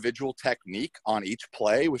individual technique on each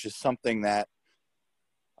play, which is something that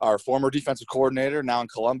our former defensive coordinator now in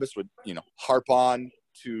Columbus would, harp on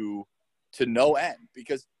to no end,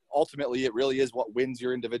 because ultimately it really is what wins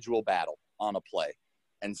your individual battle on a play.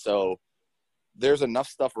 And so there's enough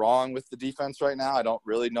stuff wrong with the defense right now. I don't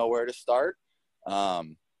really know where to start.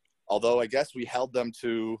 Although I guess we held them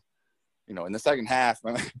to, in the second half,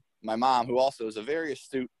 my mom, who also is a very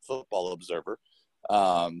astute football observer,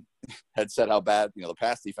 had said how bad, the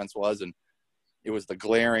pass defense was. And it was the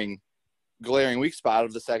glaring weak spot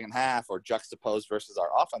of the second half, or juxtaposed versus our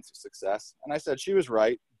offensive success. And I said she was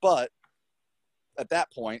right. But at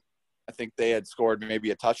that point, I think they had scored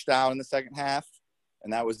maybe a touchdown in the second half,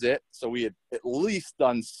 and that was it. So we had at least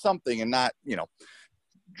done something and not,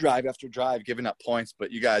 drive after drive giving up points.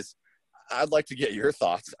 But you guys, I'd like to get your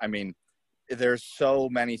thoughts. I mean, there's so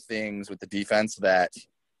many things with the defense that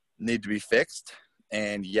need to be fixed,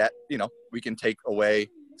 and yet, we can take away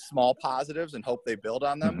small positives and hope they build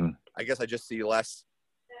on them. Mm-hmm. I guess I just see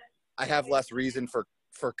I have less reason for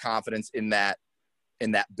confidence in that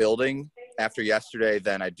building after yesterday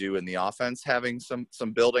than I do in the offense having some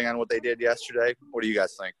building on what they did yesterday. What do you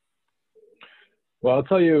guys think? Well, I'll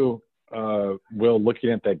tell you, Will, looking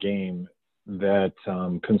at that game, that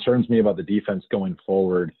concerns me about the defense going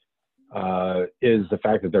forward is the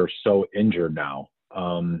fact that they're so injured now.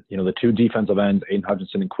 The two defensive ends, Aiden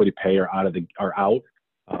Hutchinson and Kwity Paye, are out.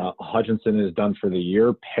 Hutchinson is done for the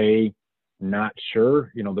year. Paye, not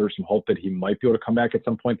sure. There's some hope that he might be able to come back at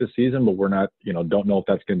some point this season, but we're not, don't know if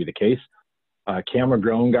that's going to be the case. Cameron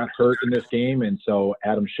Grown got hurt in this game, and so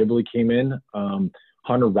Adam Shibley came in.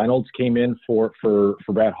 Hunter Reynolds came in for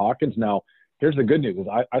Brad Hawkins. Now, here's the good news: is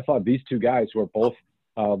I thought these two guys, who are both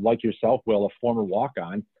like yourself, Will, a former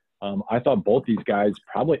walk-on, I thought both these guys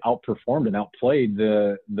probably outperformed and outplayed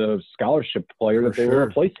the scholarship player that they were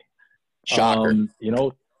replacing. Shocker.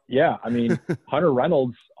 Yeah. I mean, Hunter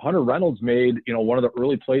Reynolds made, one of the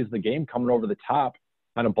early plays of the game coming over the top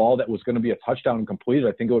on a ball that was going to be a touchdown and completed.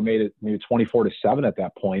 I think it would have made it maybe 24-7 at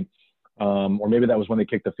that point. Or maybe that was when they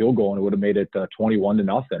kicked the field goal and it would have made it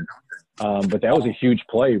 21-0. But that was a huge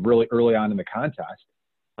play really early on in the contest.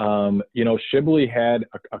 Shibley had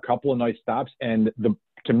a couple of nice stops, and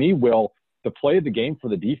to me, Will, the play of the game for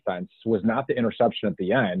the defense was not the interception at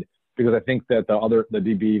the end, because I think that the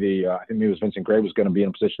DB, I think it was Vincent Gray, was going to be in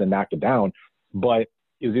a position to knock it down. But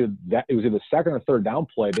it was either the second or third down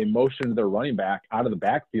play. They motioned their running back out of the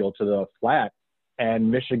backfield to the flat, and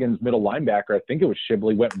Michigan's middle linebacker, I think it was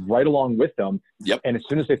Shibley, went right along with them. Yep. And as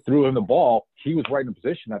soon as they threw him the ball, he was right in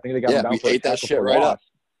position. I think they got him down for a ate that tackle shit for right loss. up.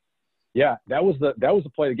 Yeah, that was the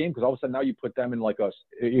play of the game, because all of a sudden now you put them in I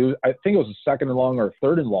think it was a second and long or a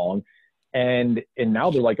third and long, and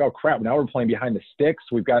now they're like, oh crap, now we're playing behind the sticks.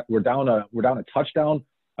 We're down a touchdown.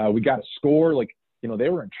 We got to score. They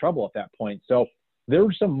were in trouble at that point. So there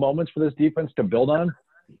were some moments for this defense to build on.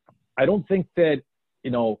 I don't think they're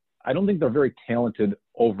very talented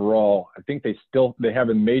overall. I think they have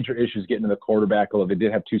major issues getting to the quarterback, although they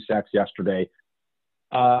did have 2 sacks yesterday.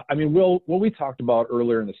 Will, what we talked about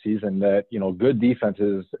earlier in the season, that, good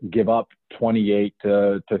defenses give up 28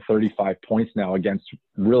 to 35 points now against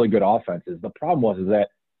really good offenses. The problem was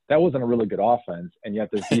that wasn't a really good offense, and yet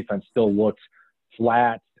this defense still looked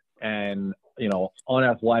flat and,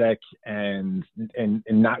 unathletic and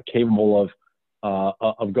not capable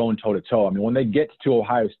of going toe-to-toe. When they get to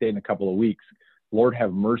Ohio State in a couple of weeks, Lord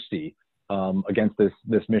have mercy against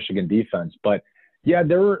this Michigan defense. But yeah,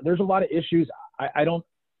 there's a lot of issues.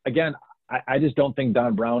 I just don't think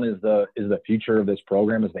Don Brown is the future of this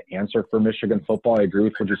program, is the answer for Michigan football. I agree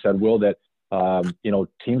with what you said, Will, that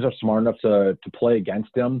teams are smart enough to play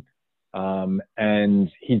against him,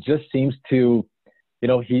 and he just seems to,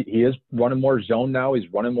 he is running more zone now.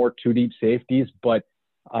 He's running more 2 deep safeties, but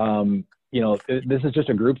this is just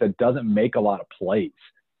a group that doesn't make a lot of plays.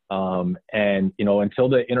 Until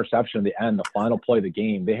the interception at the end, the final play of the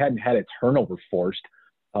game, they hadn't had a turnover forced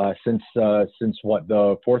since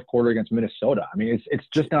the fourth quarter against Minnesota. It's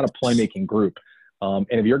just not a playmaking group. And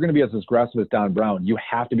if you're going to be as aggressive as Don Brown, you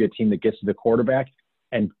have to be a team that gets to the quarterback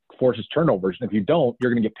and forces turnovers. And if you don't,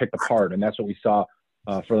 you're going to get picked apart. And that's what we saw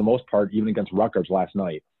for the most part, even against Rutgers last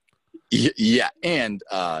night. Yeah. And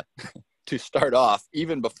to start off,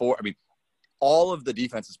 even before, all of the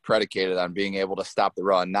defense is predicated on being able to stop the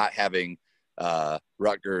run, not having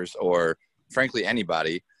Rutgers or frankly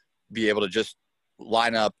anybody be able to just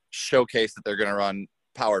line up, showcase that they're going to run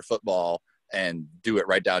power football and do it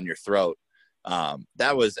right down your throat.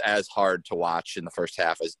 That was as hard to watch in the first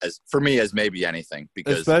half as for me as maybe anything,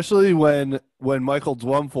 because especially when Michael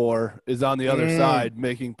Dwumfor is on the other side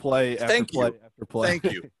making play after play after play.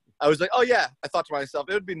 Thank you. I was like, oh yeah. I thought to myself,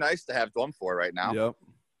 it would be nice to have Dwumfor right now.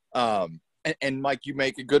 Yep. And Mike, you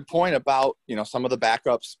make a good point about, you know, some of the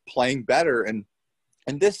backups playing better, and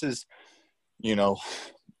this is, you know,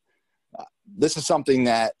 this is something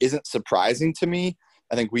that isn't surprising to me.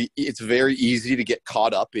 I think it's very easy to get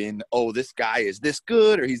caught up in, oh, this guy is this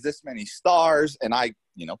good or he's this many stars. And I,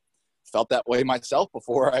 you know, felt that way myself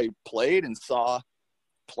before I played and saw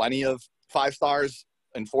plenty of 5 stars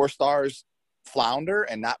and 4 stars flounder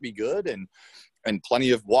and not be good, and plenty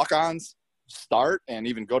of walk-ons start and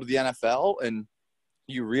even go to the NFL. And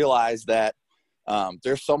you realize that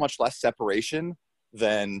there's so much less separation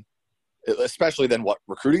especially than what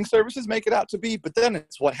recruiting services make it out to be. But then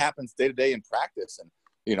it's what happens day to day in practice, and,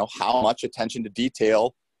 you know, how much attention to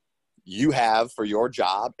detail you have for your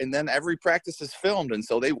job. And then every practice is filmed. And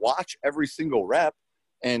so they watch every single rep.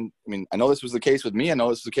 And I mean, I know this was the case with me. I know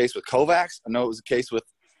this was the case with Kovacs. I know it was the case with,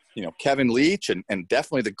 you know, Kevin Leach and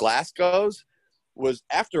definitely the Glasgows. Was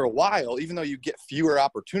after a while, even though you get fewer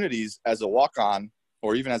opportunities as a walk-on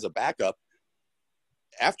or even as a backup,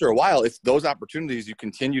 after a while, if those opportunities, you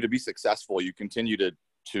continue to be successful, you continue to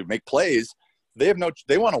make plays, they want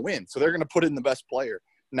to win. So they're going to put in the best player.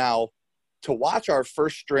 Now, to watch our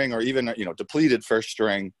first string or even, you know, depleted first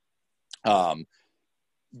string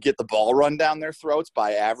get the ball run down their throats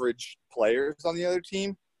by average players on the other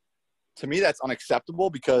team, to me, that's unacceptable,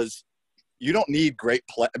 because you don't need great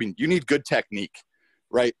play. I mean, you need good technique,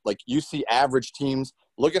 right? Like, you see average teams.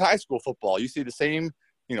 Look at high school football. You see the same,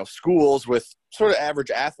 you know, schools with sort of average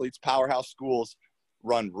athletes, powerhouse schools,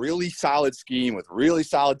 run really solid scheme with really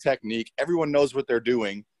solid technique. Everyone knows what they're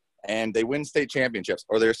doing, and they win state championships,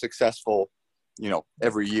 or they're successful, you know,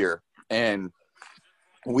 every year. And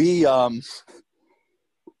we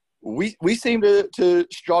seem to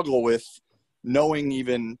struggle with knowing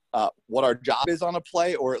even what our job is on a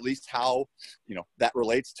play, or at least how, you know, that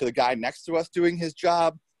relates to the guy next to us doing his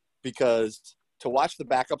job, because to watch the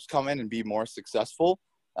backups come in and be more successful,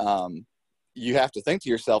 you have to think to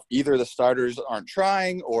yourself, either the starters aren't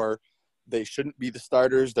trying, or they shouldn't be the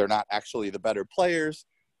starters. They're not actually the better players.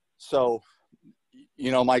 So,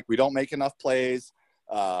 you know, Mike, we don't make enough plays.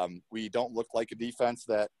 We don't look like a defense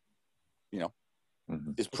that, you know,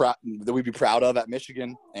 is that we'd be proud of at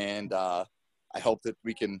Michigan. And I hope that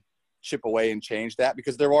we can chip away and change that,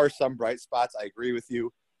 because there are some bright spots. I agree with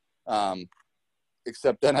you.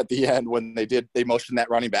 Except then at the end, when they motioned that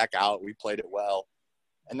running back out, we played it well.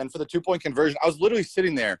 And then for the 2-point conversion, I was literally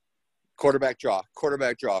sitting there, quarterback draw,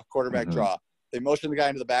 quarterback draw, quarterback draw. They motion the guy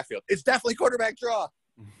into the backfield. It's definitely quarterback draw.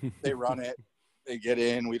 They run it. They get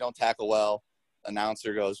in. We don't tackle well.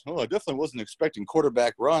 Announcer goes, oh, I definitely wasn't expecting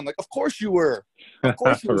quarterback run. Like, of course you were. Of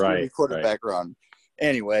course you were going to be quarterback run.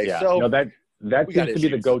 Anyway, yeah. So no, that seems to be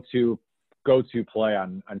the go-to play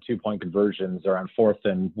on 2-point conversions, or on 4th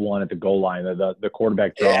and 1 at the goal line, the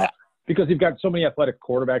quarterback draw. Yeah. Because you've got so many athletic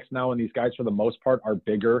quarterbacks now, and these guys for the most part are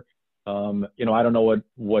bigger. You know, I don't know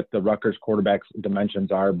what the Rutgers quarterbacks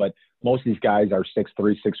dimensions are, but most of these guys are 6'3",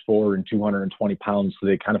 6'4", and 220 pounds, so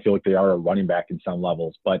they kind of feel like they are a running back in some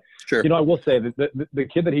levels. But sure. You know, I will say that the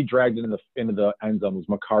kid that he dragged into the end zone was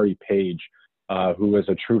Makari Page, who is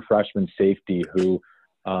a true freshman safety who,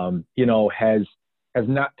 you know, has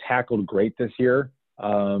not tackled great this year.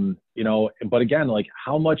 You know, but again, like,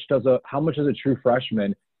 how much does a true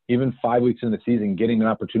freshman, even 5 weeks into the season, getting an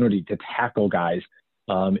opportunity to tackle guys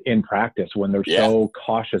in practice when they're so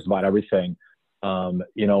cautious about everything?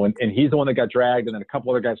 You know, and he's the one that got dragged, and then a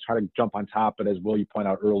couple other guys try to jump on top. But as Will, you point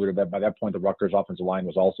out earlier, that by that point, the Rutgers offensive line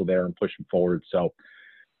was also there and pushing forward. So,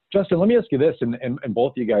 Justin, let me ask you this, and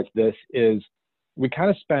both of you guys, this is, we kind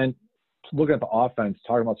of spent looking at the offense,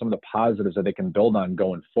 talking about some of the positives that they can build on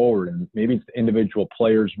going forward, and maybe it's the individual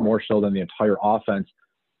players more so than the entire offense.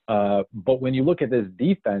 But when you look at this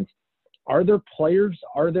defense, are there players?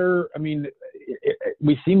 I mean,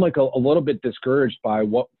 we seem like a little bit discouraged by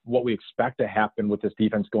what we expect to happen with this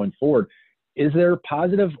defense going forward. Is there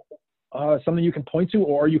positive something you can point to,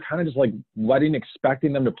 or are you kind of just like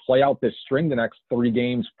expecting them to play out this string the next 3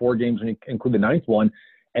 games, 4 games, when you include the 9th one,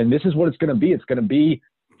 and this is what it's going to be? It's going to be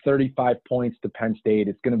 35 points to Penn State.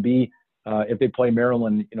 It's going to be, if they play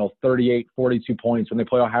Maryland, you know, 38, 42 points. When they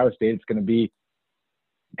play Ohio State, it's going to be,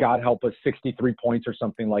 God help us, 63 points or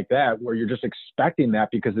something like that, where you're just expecting that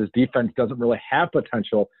because this defense doesn't really have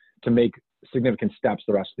potential to make significant steps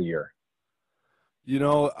the rest of the year.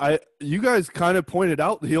 You guys kind of pointed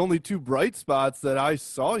out the only two bright spots that I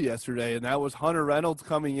saw yesterday, and that was Hunter Reynolds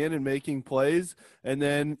coming in and making plays, and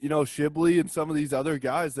then, Shibley and some of these other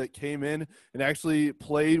guys that came in and actually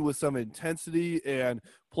played with some intensity and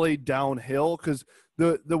played downhill. Because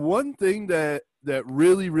the one thing that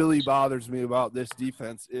really, really bothers me about this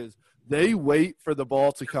defense is they wait for the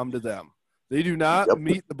ball to come to them. They do not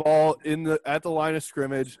meet the ball at the line of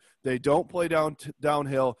scrimmage. They don't play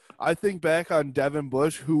downhill. I think back on Devin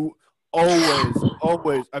Bush, who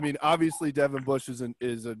always. I mean, obviously Devin Bush is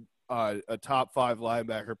a top 5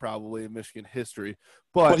 linebacker probably in Michigan history,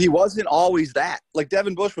 but he wasn't always that. Like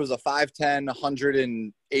Devin Bush was a 5'10",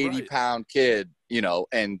 180-pound kid,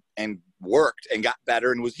 and worked and got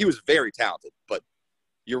better, and he was very talented. But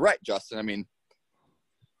you're right, Justin. I mean,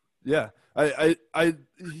 yeah.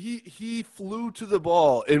 He flew to the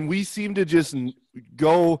ball, and we seem to just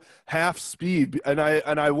go half speed. And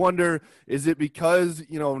I wonder, is it because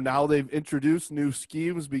now they've introduced new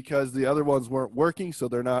schemes because the other ones weren't working, so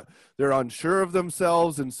they're unsure of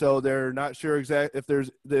themselves, and so they're not sure exactly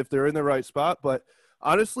if they're in the right spot. But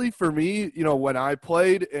honestly, for me, when I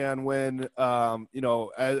played and when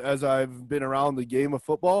as I've been around the game of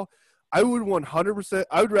football, I would 100%.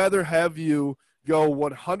 I would rather have you go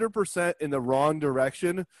 100% in the wrong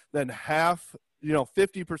direction than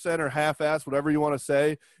 50% or half-ass, whatever you want to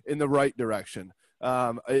say, in the right direction.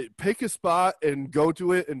 Pick a spot and go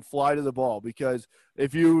to it and fly to the ball, because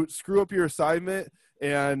if you screw up your assignment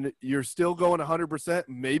and you're still going 100%,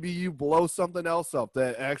 maybe you blow something else up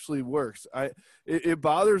that actually works. It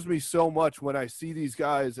bothers me so much when I see these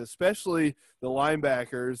guys, especially the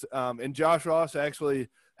linebackers, and Josh Ross actually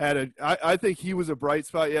 – I think he was a bright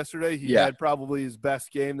spot yesterday. He had probably his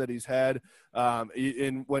best game that he's had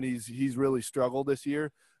when he's really struggled this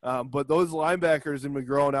year. But those linebackers in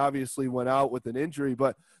McGrone obviously went out with an injury,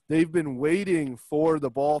 but they've been waiting for the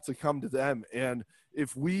ball to come to them. And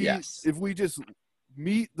if we just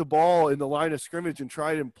meet the ball in the line of scrimmage and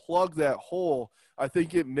try and plug that hole, I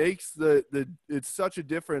think it makes it's such a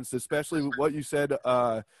difference, especially what you said,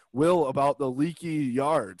 Will, about the leaky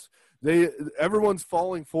yards. Everyone's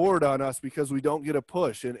falling forward on us because we don't get a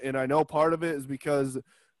push. And I know part of it is because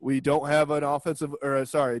we don't have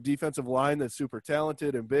a defensive line that's super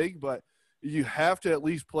talented and big, but you have to at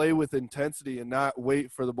least play with intensity and not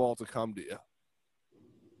wait for the ball to come to you.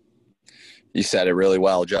 You said it really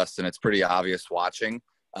well, Justin. It's pretty obvious watching.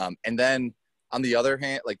 And then on the other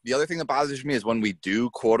hand, like the other thing that bothers me is when we do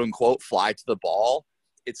quote unquote fly to the ball,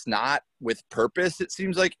 it's not with purpose. It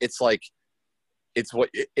seems like it's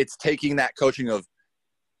taking that coaching of,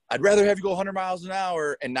 I'd rather have you go 100 miles an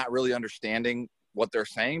hour, and not really understanding what they're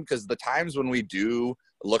saying. Because the times when we do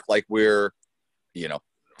look like we're,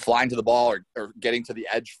 flying to the ball or getting to the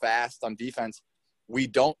edge fast on defense, we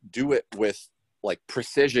don't do it with like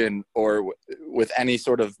precision or with any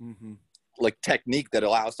sort of like technique that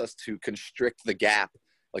allows us to constrict the gap,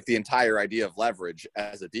 like the entire idea of leverage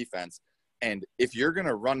as a defense. And if you're going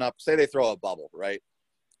to run up, say they throw a bubble, right?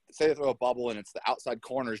 Say they throw a bubble and it's the outside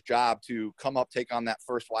corner's job to come up, take on that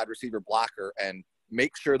first wide receiver blocker and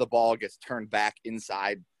make sure the ball gets turned back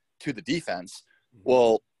inside to the defense.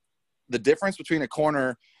 Well, the difference between a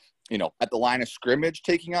corner, at the line of scrimmage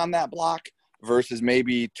taking on that block versus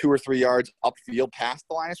maybe 2 or 3 yards upfield past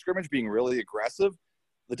the line of scrimmage being really aggressive,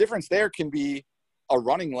 the difference there can be a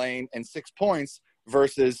running lane and 6 points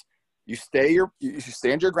versus you stand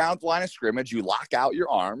your ground at the line of scrimmage, you lock out your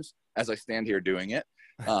arms, as I stand here doing it,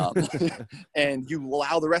 and you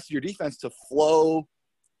allow the rest of your defense to flow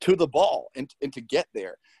to the ball and to get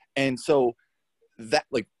there. And so that,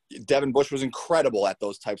 like, Devin Bush was incredible at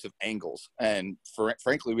those types of angles. And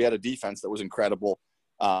frankly, we had a defense that was incredible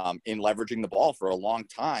in leveraging the ball for a long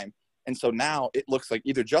time. And so now it looks like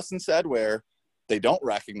either Justin said where they don't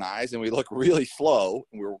recognize and we look really slow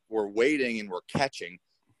and we're waiting and we're catching,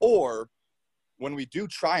 or when we do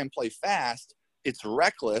try and play fast, it's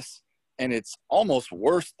reckless and it's almost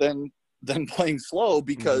worse than playing slow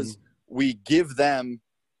because we give the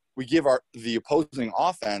opposing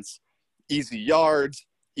offense easy yards,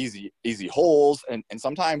 easy holes, and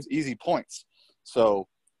sometimes easy points. So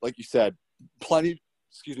like you said, plenty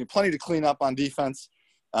to clean up on defense.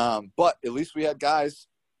 But at least we had guys,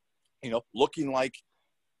 looking like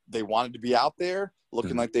they wanted to be out there,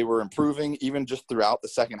 looking like they were improving even just throughout the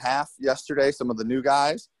second half yesterday, some of the new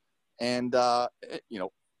guys. And,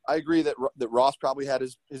 I agree that Ross probably had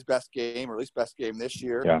his best game, or at least best game this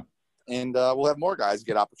year. Yeah. And we'll have more guys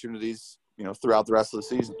get opportunities, throughout the rest of the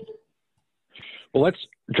season. Well,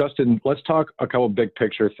 let's talk a couple big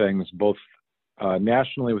picture things, both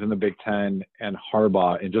nationally within the Big Ten and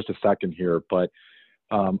Harbaugh in just a second here. But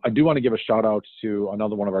I do want to give a shout out to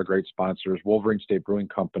another one of our great sponsors, Wolverine State Brewing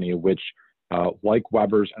Company, which like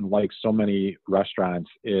Weber's and like so many restaurants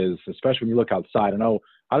is, especially when you look outside. I don't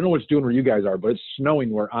know what it's doing where you guys are, but it's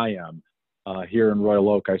snowing where I am here in Royal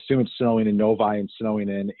Oak. I assume it's snowing in Novi and snowing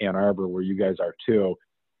in Ann Arbor where you guys are too.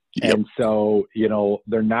 Yep. And so,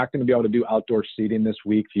 they're not going to be able to do outdoor seating this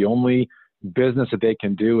week. The only business that they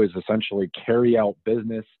can do is essentially carry out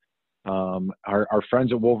business. Our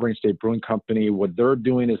friends at Wolverine State Brewing Company, what they're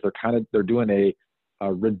doing is they're doing a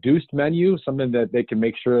reduced menu, something that they can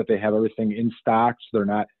make sure that they have everything in stock, so they're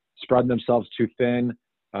not spreading themselves too thin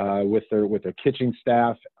with their kitchen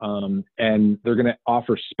staff. And they're going to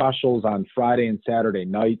offer specials on Friday and Saturday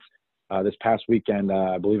nights. This past weekend,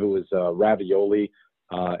 I believe it was ravioli.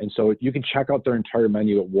 And so you can check out their entire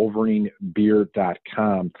menu at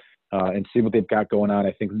wolverinebeer.com and see what they've got going on.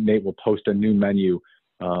 I think Nate will post a new menu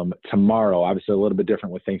tomorrow, obviously a little bit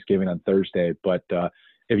different with Thanksgiving on Thursday. But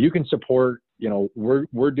if you can support,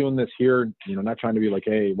 we're doing this here, not trying to be like,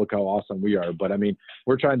 hey, look how awesome we are. But I mean,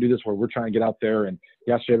 we're trying to do this where we're trying to get out there. And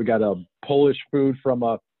yesterday we got a Polish food from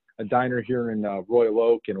a diner here in Royal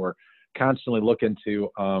Oak, and we're constantly looking to,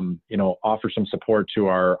 offer some support to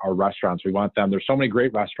our restaurants. We want them. There's so many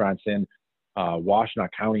great restaurants in Washtenaw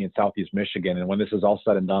County in Southeast Michigan. And when this is all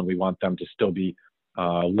said and done, we want them to still be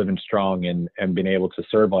living strong and being able to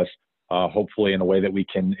serve us, hopefully in a way that we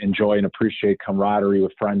can enjoy and appreciate camaraderie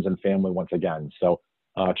with friends and family once again. So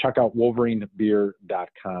check out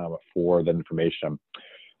wolverinebeer.com for the information.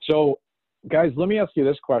 So guys, let me ask you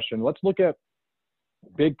this question. Let's look at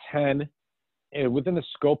Big Ten. Within the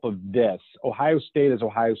scope of this, Ohio State is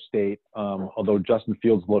Ohio State, although Justin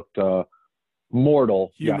Fields looked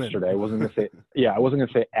mortal yesterday. I wasn't going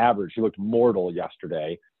to say average. He looked mortal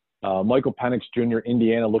yesterday. Michael Penix Jr.,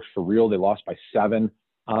 Indiana looks for real. They lost by 7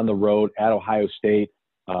 on the road at Ohio State.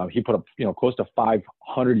 He put up, close to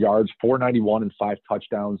 500 yards, 491 and 5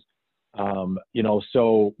 touchdowns.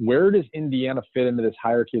 So where does Indiana fit into this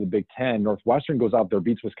hierarchy of the Big Ten? Northwestern goes out there,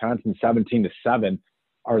 beats Wisconsin 17-7.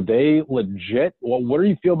 Are they legit? Well, what do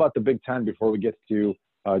you feel about the Big Ten before we get to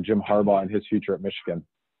Jim Harbaugh and his future at Michigan?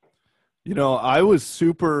 I was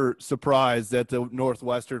super surprised at the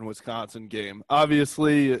Northwestern-Wisconsin game.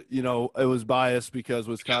 Obviously, it was biased because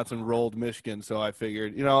Wisconsin rolled Michigan, so I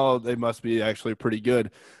figured, they must be actually pretty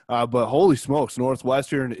good. But holy smokes,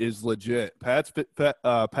 Northwestern is legit. Pat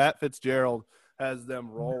Fitzgerald has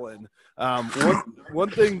them rolling.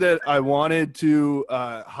 One thing that I wanted to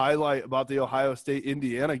highlight about the Ohio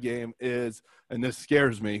State-Indiana game is, and this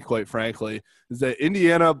scares me, quite frankly, is that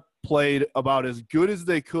Indiana played about as good as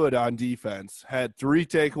they could on defense, had 3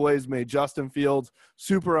 takeaways, made Justin Fields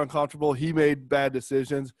super uncomfortable. He made bad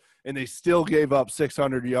decisions, and they still gave up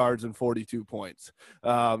 600 yards and 42 points.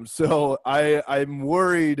 So I'm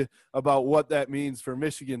worried about what that means for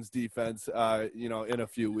Michigan's defense, in a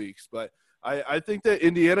few weeks. But I think that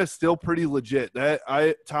Indiana's still pretty legit.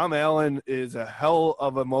 Tom Allen is a hell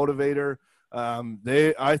of a motivator.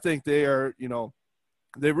 I think they are,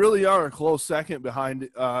 they really are a close second behind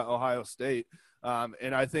Ohio State.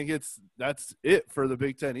 And I think that's it for the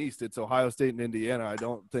Big Ten East. It's Ohio State and Indiana. I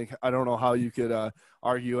don't know how you could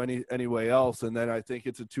argue any way else. And then I think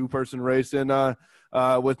it's a 2-person race in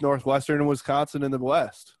with Northwestern and Wisconsin in the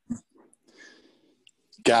West.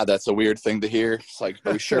 God, that's a weird thing to hear. It's like,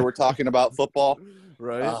 are we sure we're talking about football?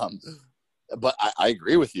 Right. But I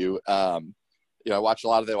agree with you. I watched a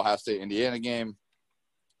lot of the Ohio State-Indiana game.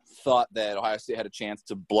 Thought that Ohio State had a chance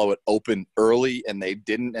to blow it open early, and they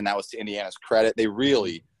didn't, and that was to Indiana's credit.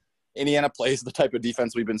 Indiana plays the type of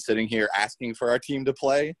defense we've been sitting here asking for our team to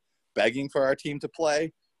play, begging for our team to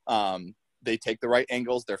play. They take the right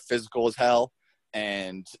angles. They're physical as hell,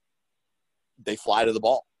 and they fly to the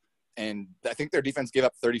ball. And I think their defense gave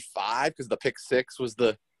up 35 because the pick 6 was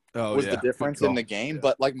the difference in the game. Yeah.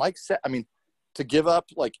 But like Mike said, I mean, to give up,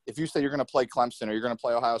 like if you say you're going to play Clemson or you're going to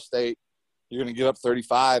play Ohio State, you're going to give up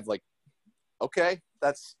 35. Like, okay,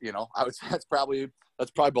 that's I would say that's probably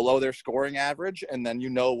below their scoring average, and then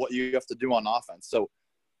what you have to do on offense. So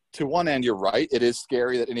to one end, you're right. It is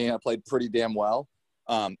scary that Indiana played pretty damn well.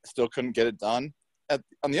 Still couldn't get it done.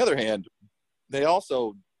 On the other hand, they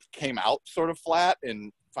also came out sort of flat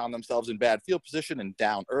and found themselves in bad field position and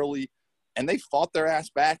down early, and they fought their ass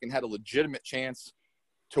back and had a legitimate chance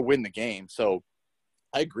to win the game. So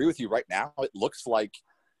I agree with you right now. It looks like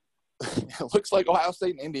Ohio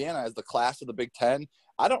State and Indiana as the class of the Big Ten.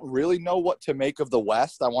 I don't really know what to make of the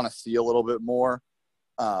West. I want to see a little bit more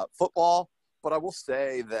football, but I will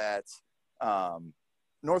say that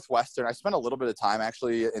Northwestern, I spent a little bit of time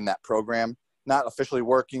actually in that program, not officially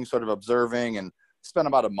working, sort of observing, and spent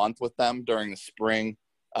about a month with them during the spring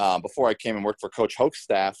before I came and worked for Coach Hoke's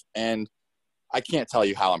staff. And I can't tell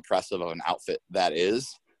you how impressive of an outfit that is.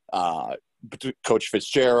 Coach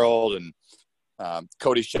Fitzgerald and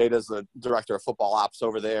Cody Shade's the director of football ops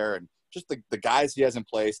over there, and just the guys he has in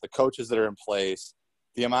place, the coaches that are in place,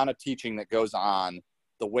 the amount of teaching that goes on,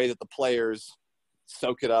 the way that the players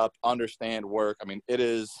soak it up, understand work. I mean,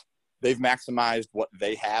 they've maximized what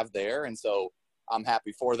they have there. And so I'm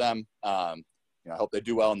happy for them. I hope they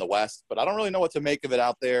do well in the West, but I don't really know what to make of it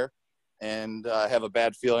out there. And I have a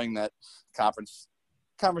bad feeling that conference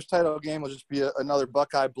title game will just be another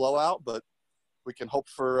Buckeye blowout, but we can hope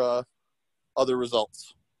for other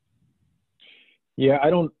results. Yeah, I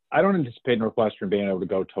don't anticipate Northwestern being able to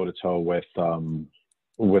go toe to toe with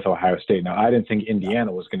Ohio State. Now, I didn't think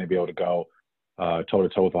Indiana was going to be able to go toe to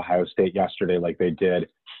toe with Ohio State yesterday like they did.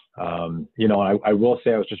 I will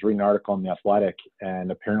say I was just reading an article in The Athletic,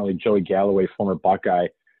 and apparently Joey Galloway, former Buckeye,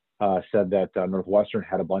 said that Northwestern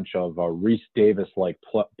had a bunch of Reese Davis-like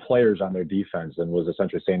players on their defense, and was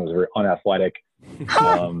essentially saying it was very unathletic.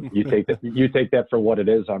 You take that for what it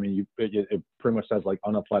is. I mean, it pretty much says like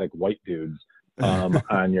unathletic white dudes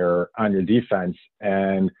on your defense.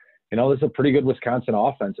 And this is a pretty good Wisconsin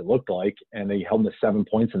offense, it looked like, and they held them to 7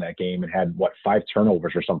 points in that game and had 5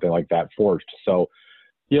 turnovers or something like that forced. So,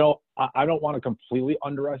 I don't want to completely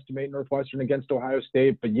underestimate Northwestern against Ohio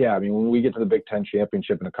State, but yeah, I mean, when we get to the Big Ten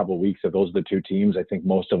championship in a couple of weeks, if those are the two teams, I think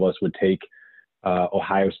most of us would take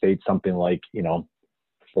Ohio State something like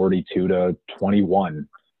 42-21.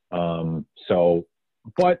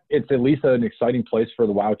 But it's at least an exciting place for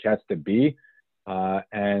the Wildcats to be.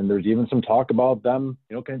 And there's even some talk about them,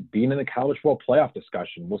 kind of being in the college football playoff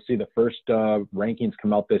discussion. We'll see the first rankings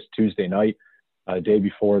come out this Tuesday night, day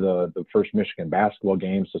before the first Michigan basketball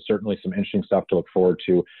game. So certainly some interesting stuff to look forward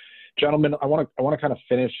to. Gentlemen, I want to kind of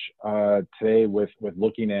finish today with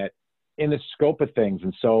looking at in the scope of things.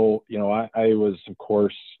 And so, I was, of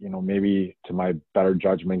course, maybe to my better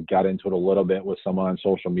judgment, got into it a little bit with someone on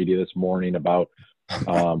social media this morning about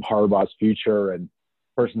Harbaugh's future, and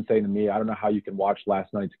person saying to me, I don't know how you can watch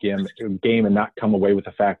last night's game and not come away with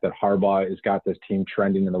the fact that Harbaugh has got this team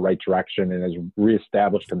trending in the right direction and has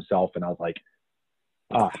reestablished himself. And I was like,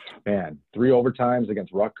 man, 3 overtimes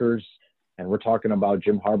against Rutgers, and we're talking about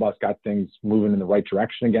Jim Harbaugh's got things moving in the right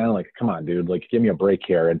direction again. Like, come on, dude, like, give me a break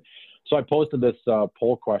here. And so I posted this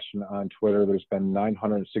poll question on Twitter. There's been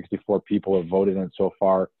 964 people have voted in it so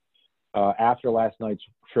far. After last night's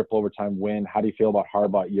triple overtime win, how do you feel about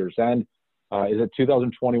Harbaugh at year's end? Is it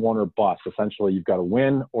 2021 or bust? Essentially, you've got to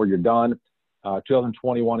win or you're done.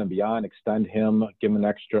 2021 and beyond, extend him, give him an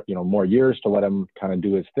extra, more years to let him kind of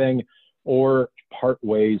do his thing, or part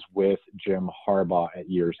ways with Jim Harbaugh at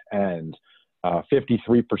year's end.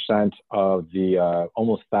 53% of the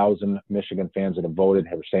almost 1,000 Michigan fans that have voted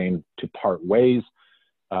have saying to part ways.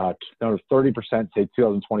 Another 30% say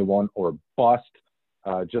 2021 or bust.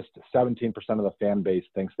 Just 17% of the fan base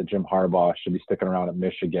thinks that Jim Harbaugh should be sticking around at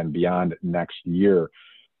Michigan beyond next year.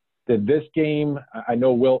 Did this game, I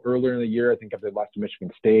know Will earlier in the year, I think if they lost to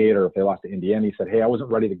Michigan State or if they lost to Indiana, he said, hey, I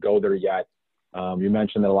wasn't ready to go there yet. You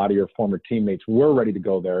mentioned that a lot of your former teammates were ready to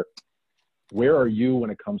go there. Where are you when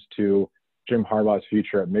it comes to Jim Harbaugh's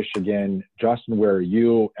future at Michigan? Justin, where are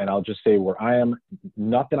you? And I'll just say where I am,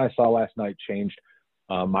 nothing I saw last night changed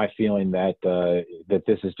my feeling that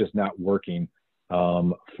this is just not working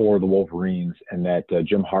for the Wolverines, and that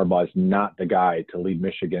Jim Harbaugh is not the guy to lead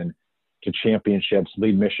Michigan to championships,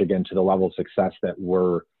 lead Michigan to the level of success that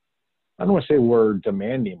I don't want to say we're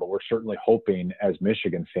demanding, but we're certainly hoping as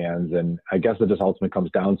Michigan fans. And I guess it just ultimately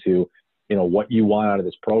comes down to, what you want out of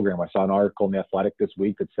this program. I saw an article in The Athletic this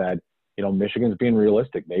week that said, Michigan's being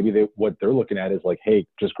realistic. Maybe what they're looking at is like, hey,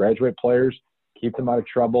 just graduate players, keep them out of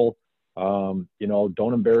trouble. Don't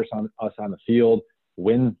embarrass us on the field,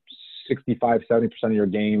 win 65, 70% of your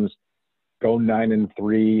games, go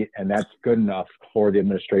 9-3, and that's good enough for the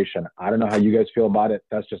administration. I don't know how you guys feel about it.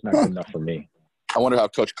 That's just not good enough for me. I wonder how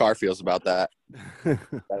Coach Carr feels about that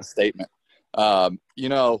statement.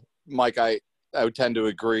 Mike, I would tend to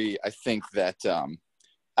agree. I think that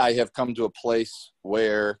I have come to a place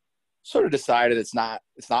where sort of decided it's not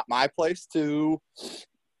my place to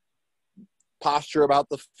posture about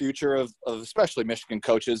the future of especially Michigan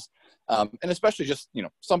coaches. And especially just,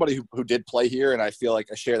 somebody who did play here, and I feel like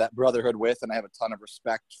I share that brotherhood with, and I have a ton of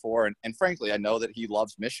respect for. And frankly, I know that he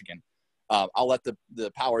loves Michigan. I'll let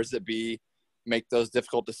the powers that be make those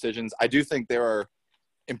difficult decisions. I do think there are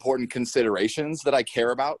important considerations that I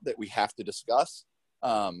care about that we have to discuss.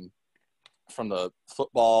 From the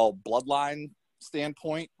football bloodline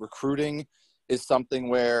standpoint, recruiting is something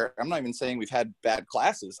where I'm not even saying we've had bad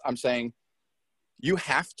classes. I'm saying you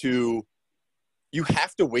have to you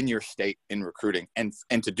have to win your state in recruiting. And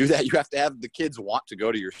to do that, you have to have the kids want to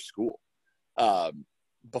go to your school.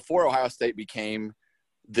 Before Ohio State became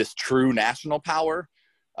this true national power,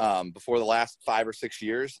 before the last 5 or 6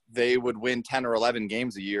 years, they would win 10 or 11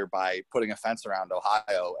 games a year by putting a fence around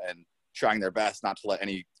Ohio and trying their best not to let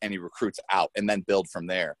any recruits out and then build from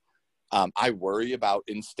there. I worry about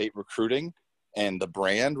in-state recruiting and the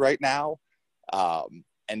brand right now.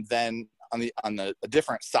 And then on the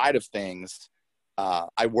different side of things,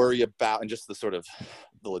 I worry about, and just the sort of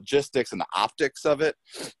the logistics and the optics of it.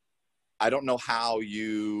 I don't know how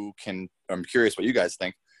you can, I'm curious what you guys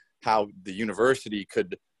think, how the university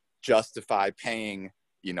could justify paying,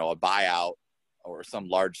 a buyout or some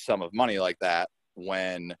large sum of money like that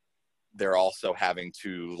when they're also having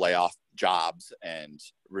to lay off jobs and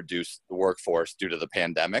reduce the workforce due to the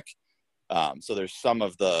pandemic. So there's some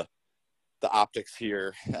of the optics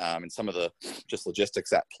here, and some of the just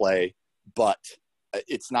logistics at play, but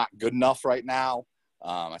it's not good enough right now.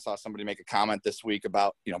 I saw somebody make a comment this week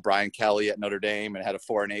about, Brian Kelly at Notre Dame and had a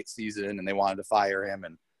 4-8 season and they wanted to fire him,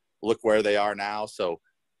 and look where they are now. So,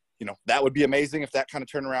 that would be amazing if that kind of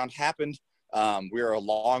turnaround happened. We are a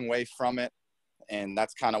long way from it, and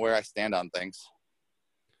that's kind of where I stand on things.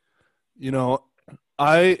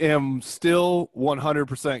 I am still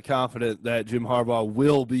 100% confident that Jim Harbaugh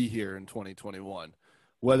will be here in 2021.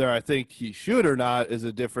 Whether I think he should or not is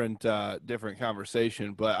a different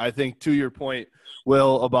conversation. But I think, to your point,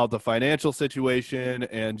 Will, about the financial situation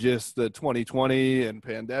and just the 2020 and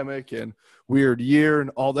pandemic and weird year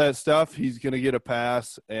and all that stuff, he's going to get a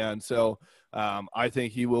pass. And so I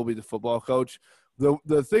think he will be the football coach.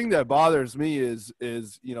 The thing that bothers me is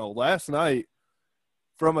last night,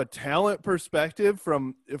 from a talent perspective,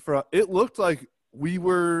 it looked like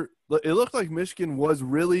Michigan was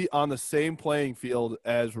really on the same playing field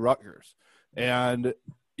as Rutgers. And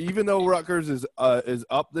even though Rutgers is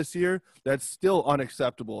up this year, that's still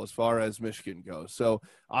unacceptable as far as Michigan goes. So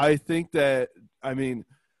I think that, I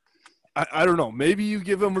don't know, maybe you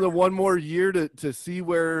give them the one more year to see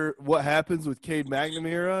what happens with Cade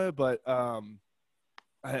McNamara, but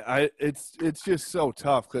it's just so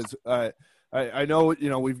tough because I know,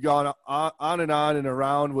 we've gone on and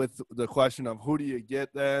around with the question of who do you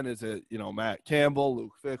get then? Is it, Matt Campbell,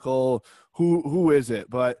 Luke Fickell? Who is it?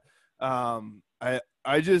 But I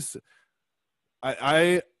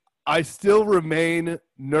still remain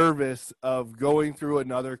nervous of going through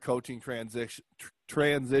another coaching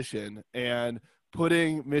transition and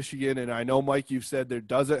putting Michigan, and I know, Mike, you've said there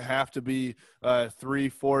doesn't have to be a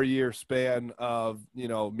 3-4 year span of,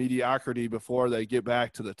 mediocrity before they get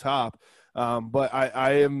back to the top. But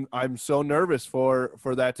I'm so nervous for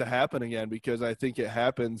that to happen again, because I think it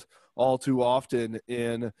happens all too often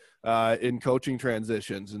in coaching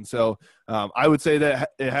transitions. And so I would say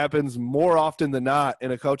that it happens more often than not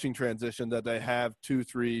in a coaching transition that they have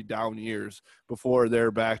 2-3 down years before they're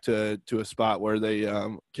back to a spot where they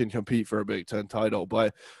can compete for a Big Ten title.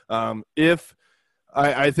 But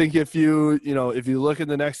I think if you look at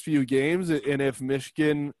the next few games, and if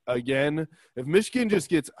Michigan just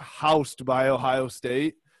gets housed by Ohio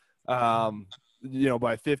State,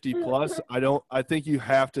 by 50 plus, I think you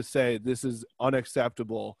have to say this is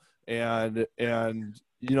unacceptable. And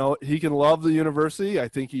he can love the university. I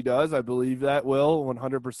think he does. I believe that, Will,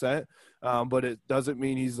 100%. But it doesn't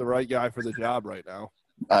mean he's the right guy for the job right now.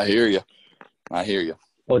 I hear you.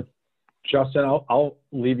 Well, Justin, I'll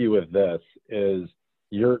leave you with this: is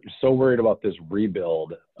you're so worried about this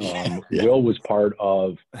rebuild. Yeah. Will was part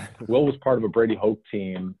of a Brady Hoke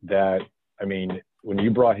team that, when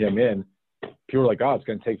you brought him in, people were like, oh, it's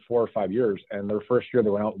going to take 4 or 5 years. And their first year, they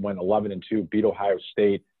went out and went 11-2, beat Ohio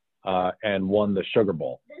State, and won the Sugar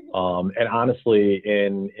Bowl. And honestly,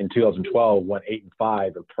 in 2012, went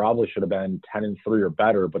 8-5. It probably should have been 10-3 or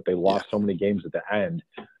better, but they lost so many games at the end,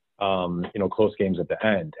 close games at the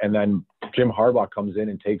end. And then Jim Harbaugh comes in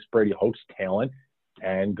and takes Brady Hoke's talent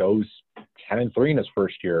and goes 10-3 in his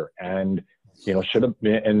first year, and should have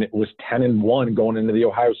been, and it was 10-1 going into the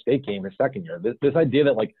Ohio State game his second year. This idea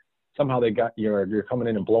that somehow they got you're coming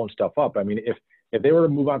in and blowing stuff up. If they were to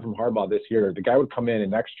move on from Harbaugh this year, the guy would come in and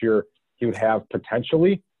next year he would have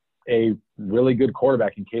potentially a really good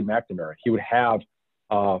quarterback in Cade McNamara. He would have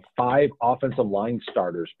 5 offensive line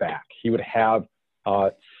starters back. He would have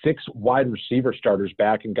 6 wide receiver starters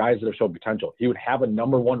back and guys that have shown potential. He would have a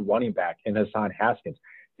number 1 running back in Hassan Haskins.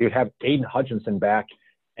 He would have Aiden Hutchinson back,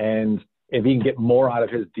 and if he can get more out of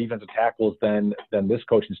his defensive tackles than this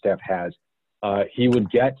coaching staff has, he would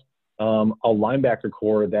get a linebacker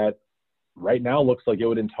core that right now looks like it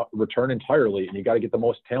would return entirely, and you got to get the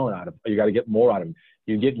most talent out of him. You got to get more out of him.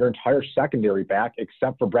 You get your entire secondary back,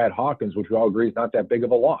 except for Brad Hawkins, which we all agree is not that big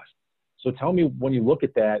of a loss. So tell me, when you look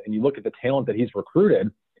at that and you look at the talent that he's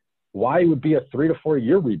recruited, why it would be a 3 to 4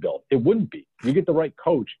 year rebuild? It wouldn't be. You get the right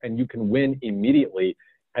coach and you can win immediately,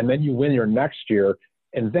 and then you win your next year,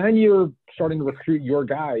 and then you're starting to recruit your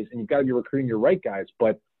guys, and you've got to be recruiting your right guys.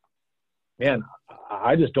 But man,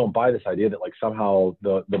 I just don't buy this idea that like somehow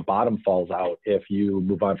the bottom falls out if you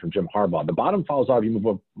move on from Jim Harbaugh. The bottom falls out if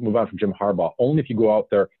you move on from Jim Harbaugh only if you go out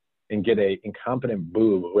there and get a incompetent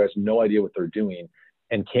boob who has no idea what they're doing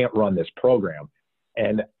and can't run this program.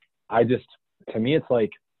 And to me, it's like,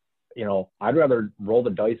 I'd rather roll the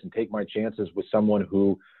dice and take my chances with someone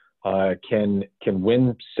who can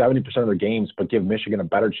win 70% of their games, but give Michigan a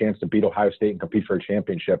better chance to beat Ohio State and compete for a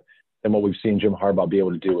championship than what we've seen Jim Harbaugh be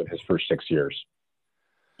able to do in his first 6 years.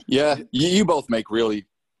 Yeah, you both make really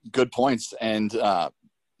good points. And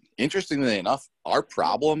interestingly enough, our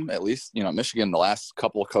problem, at least, Michigan, the last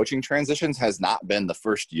couple of coaching transitions has not been the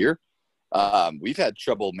first year. We've had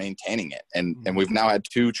trouble maintaining it. And we've now had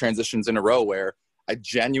 2 transitions in a row where I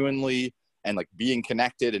genuinely, and like being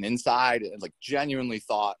connected and inside, and like genuinely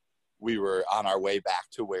thought we were on our way back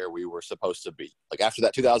to where we were supposed to be. Like after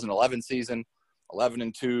that 2011 season,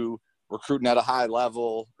 11-2, recruiting at a high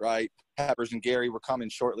level, right? Peppers and Gary were coming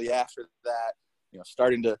shortly after that,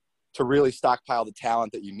 starting to really stockpile the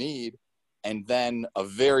talent that you need. And then a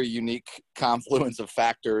very unique confluence of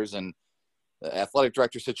factors, and the athletic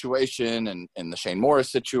director situation and the Shane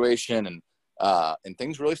Morris situation, and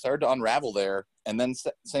things really started to unravel there. And then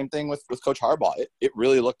same thing with Coach Harbaugh. It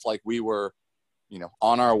really looked like we were,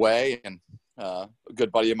 on our way. And a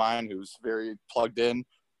good buddy of mine who's very plugged in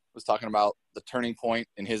was talking about the turning point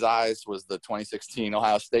in his eyes was the 2016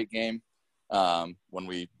 Ohio State game, when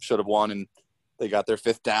we should have won and they got their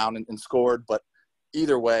 5th down and scored. But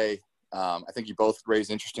either way, I think you both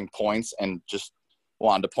raised interesting points, and just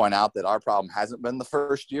wanted to point out that our problem hasn't been the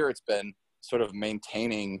first year. It's been sort of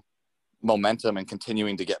maintaining momentum and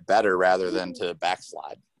continuing to get better rather than to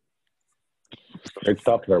backslide. Great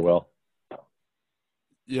stuff there, Will.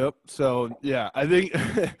 Yep. So, yeah, I think,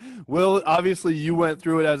 Will, obviously you went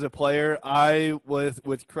through it as a player. I,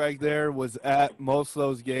 with Craig there, was at most of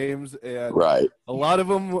those games. And right. A lot of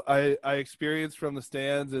them I experienced from the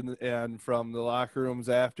stands and from the locker rooms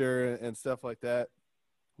after and stuff like that.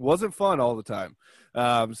 Wasn't fun all the time.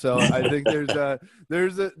 So I think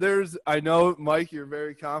there's I know, Mike, you're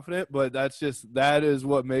very confident, but that is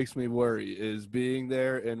what makes me worry, is being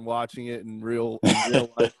there and watching it in real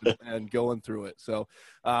life and going through it. So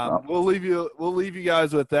we'll leave you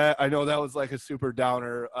guys with that. I know that was like a super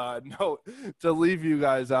downer note to leave you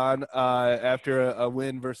guys on after a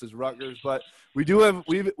win versus Rutgers, but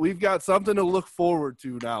we've got something to look forward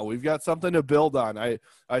to now. We've got something to build on.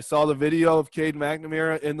 I saw the video of Cade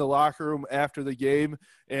McNamara in the locker room after the game,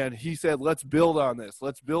 and he said, let's build on this.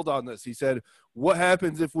 Let's build on this. He said, what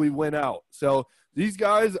happens if we win out? So these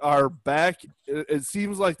guys are back. It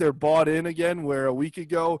seems like they're bought in again, where a week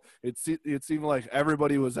ago it seemed like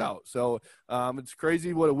everybody was out. So it's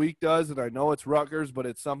crazy what a week does, and I know it's Rutgers, but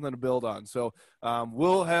it's something to build on. So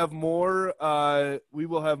we'll have more we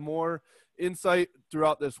will have more insight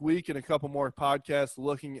throughout this week and a couple more podcasts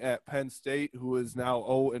looking at Penn State, who is now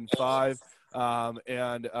 0-5.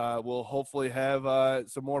 And we'll hopefully have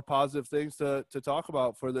some more positive things to talk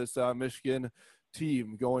about for this Michigan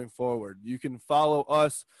team going forward. You can follow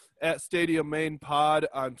us at Stadium Main Pod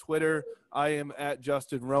on Twitter. I am at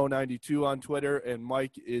Justin Rowe 92 on Twitter, and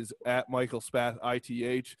Mike is at Michael Spath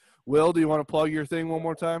ITH. Will, do you want to plug your thing one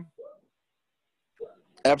more time?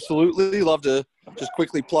 Absolutely. Love to just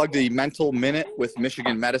quickly plug the Mental Minute with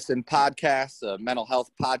Michigan Medicine podcast, a mental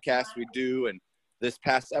health podcast we do. And this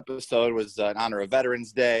past episode was in honor of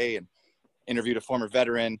Veterans Day, and interviewed a former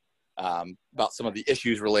veteran about some of the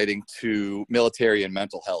issues relating to military and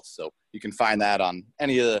mental health. So you can find that on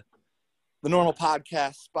any of the normal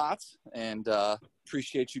podcast spots. And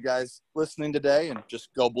appreciate you guys listening today, and just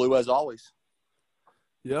go blue as always.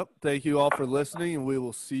 Yep. Thank you all for listening, and we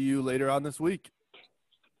will see you later on this week.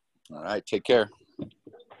 All right. Take care.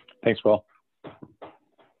 Thanks, Will.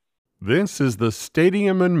 This is the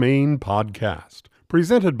Stadium and Main podcast,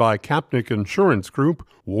 presented by Kapnick Insurance Group,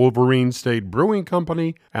 Wolverine State Brewing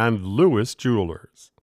Company, and Lewis Jewelers.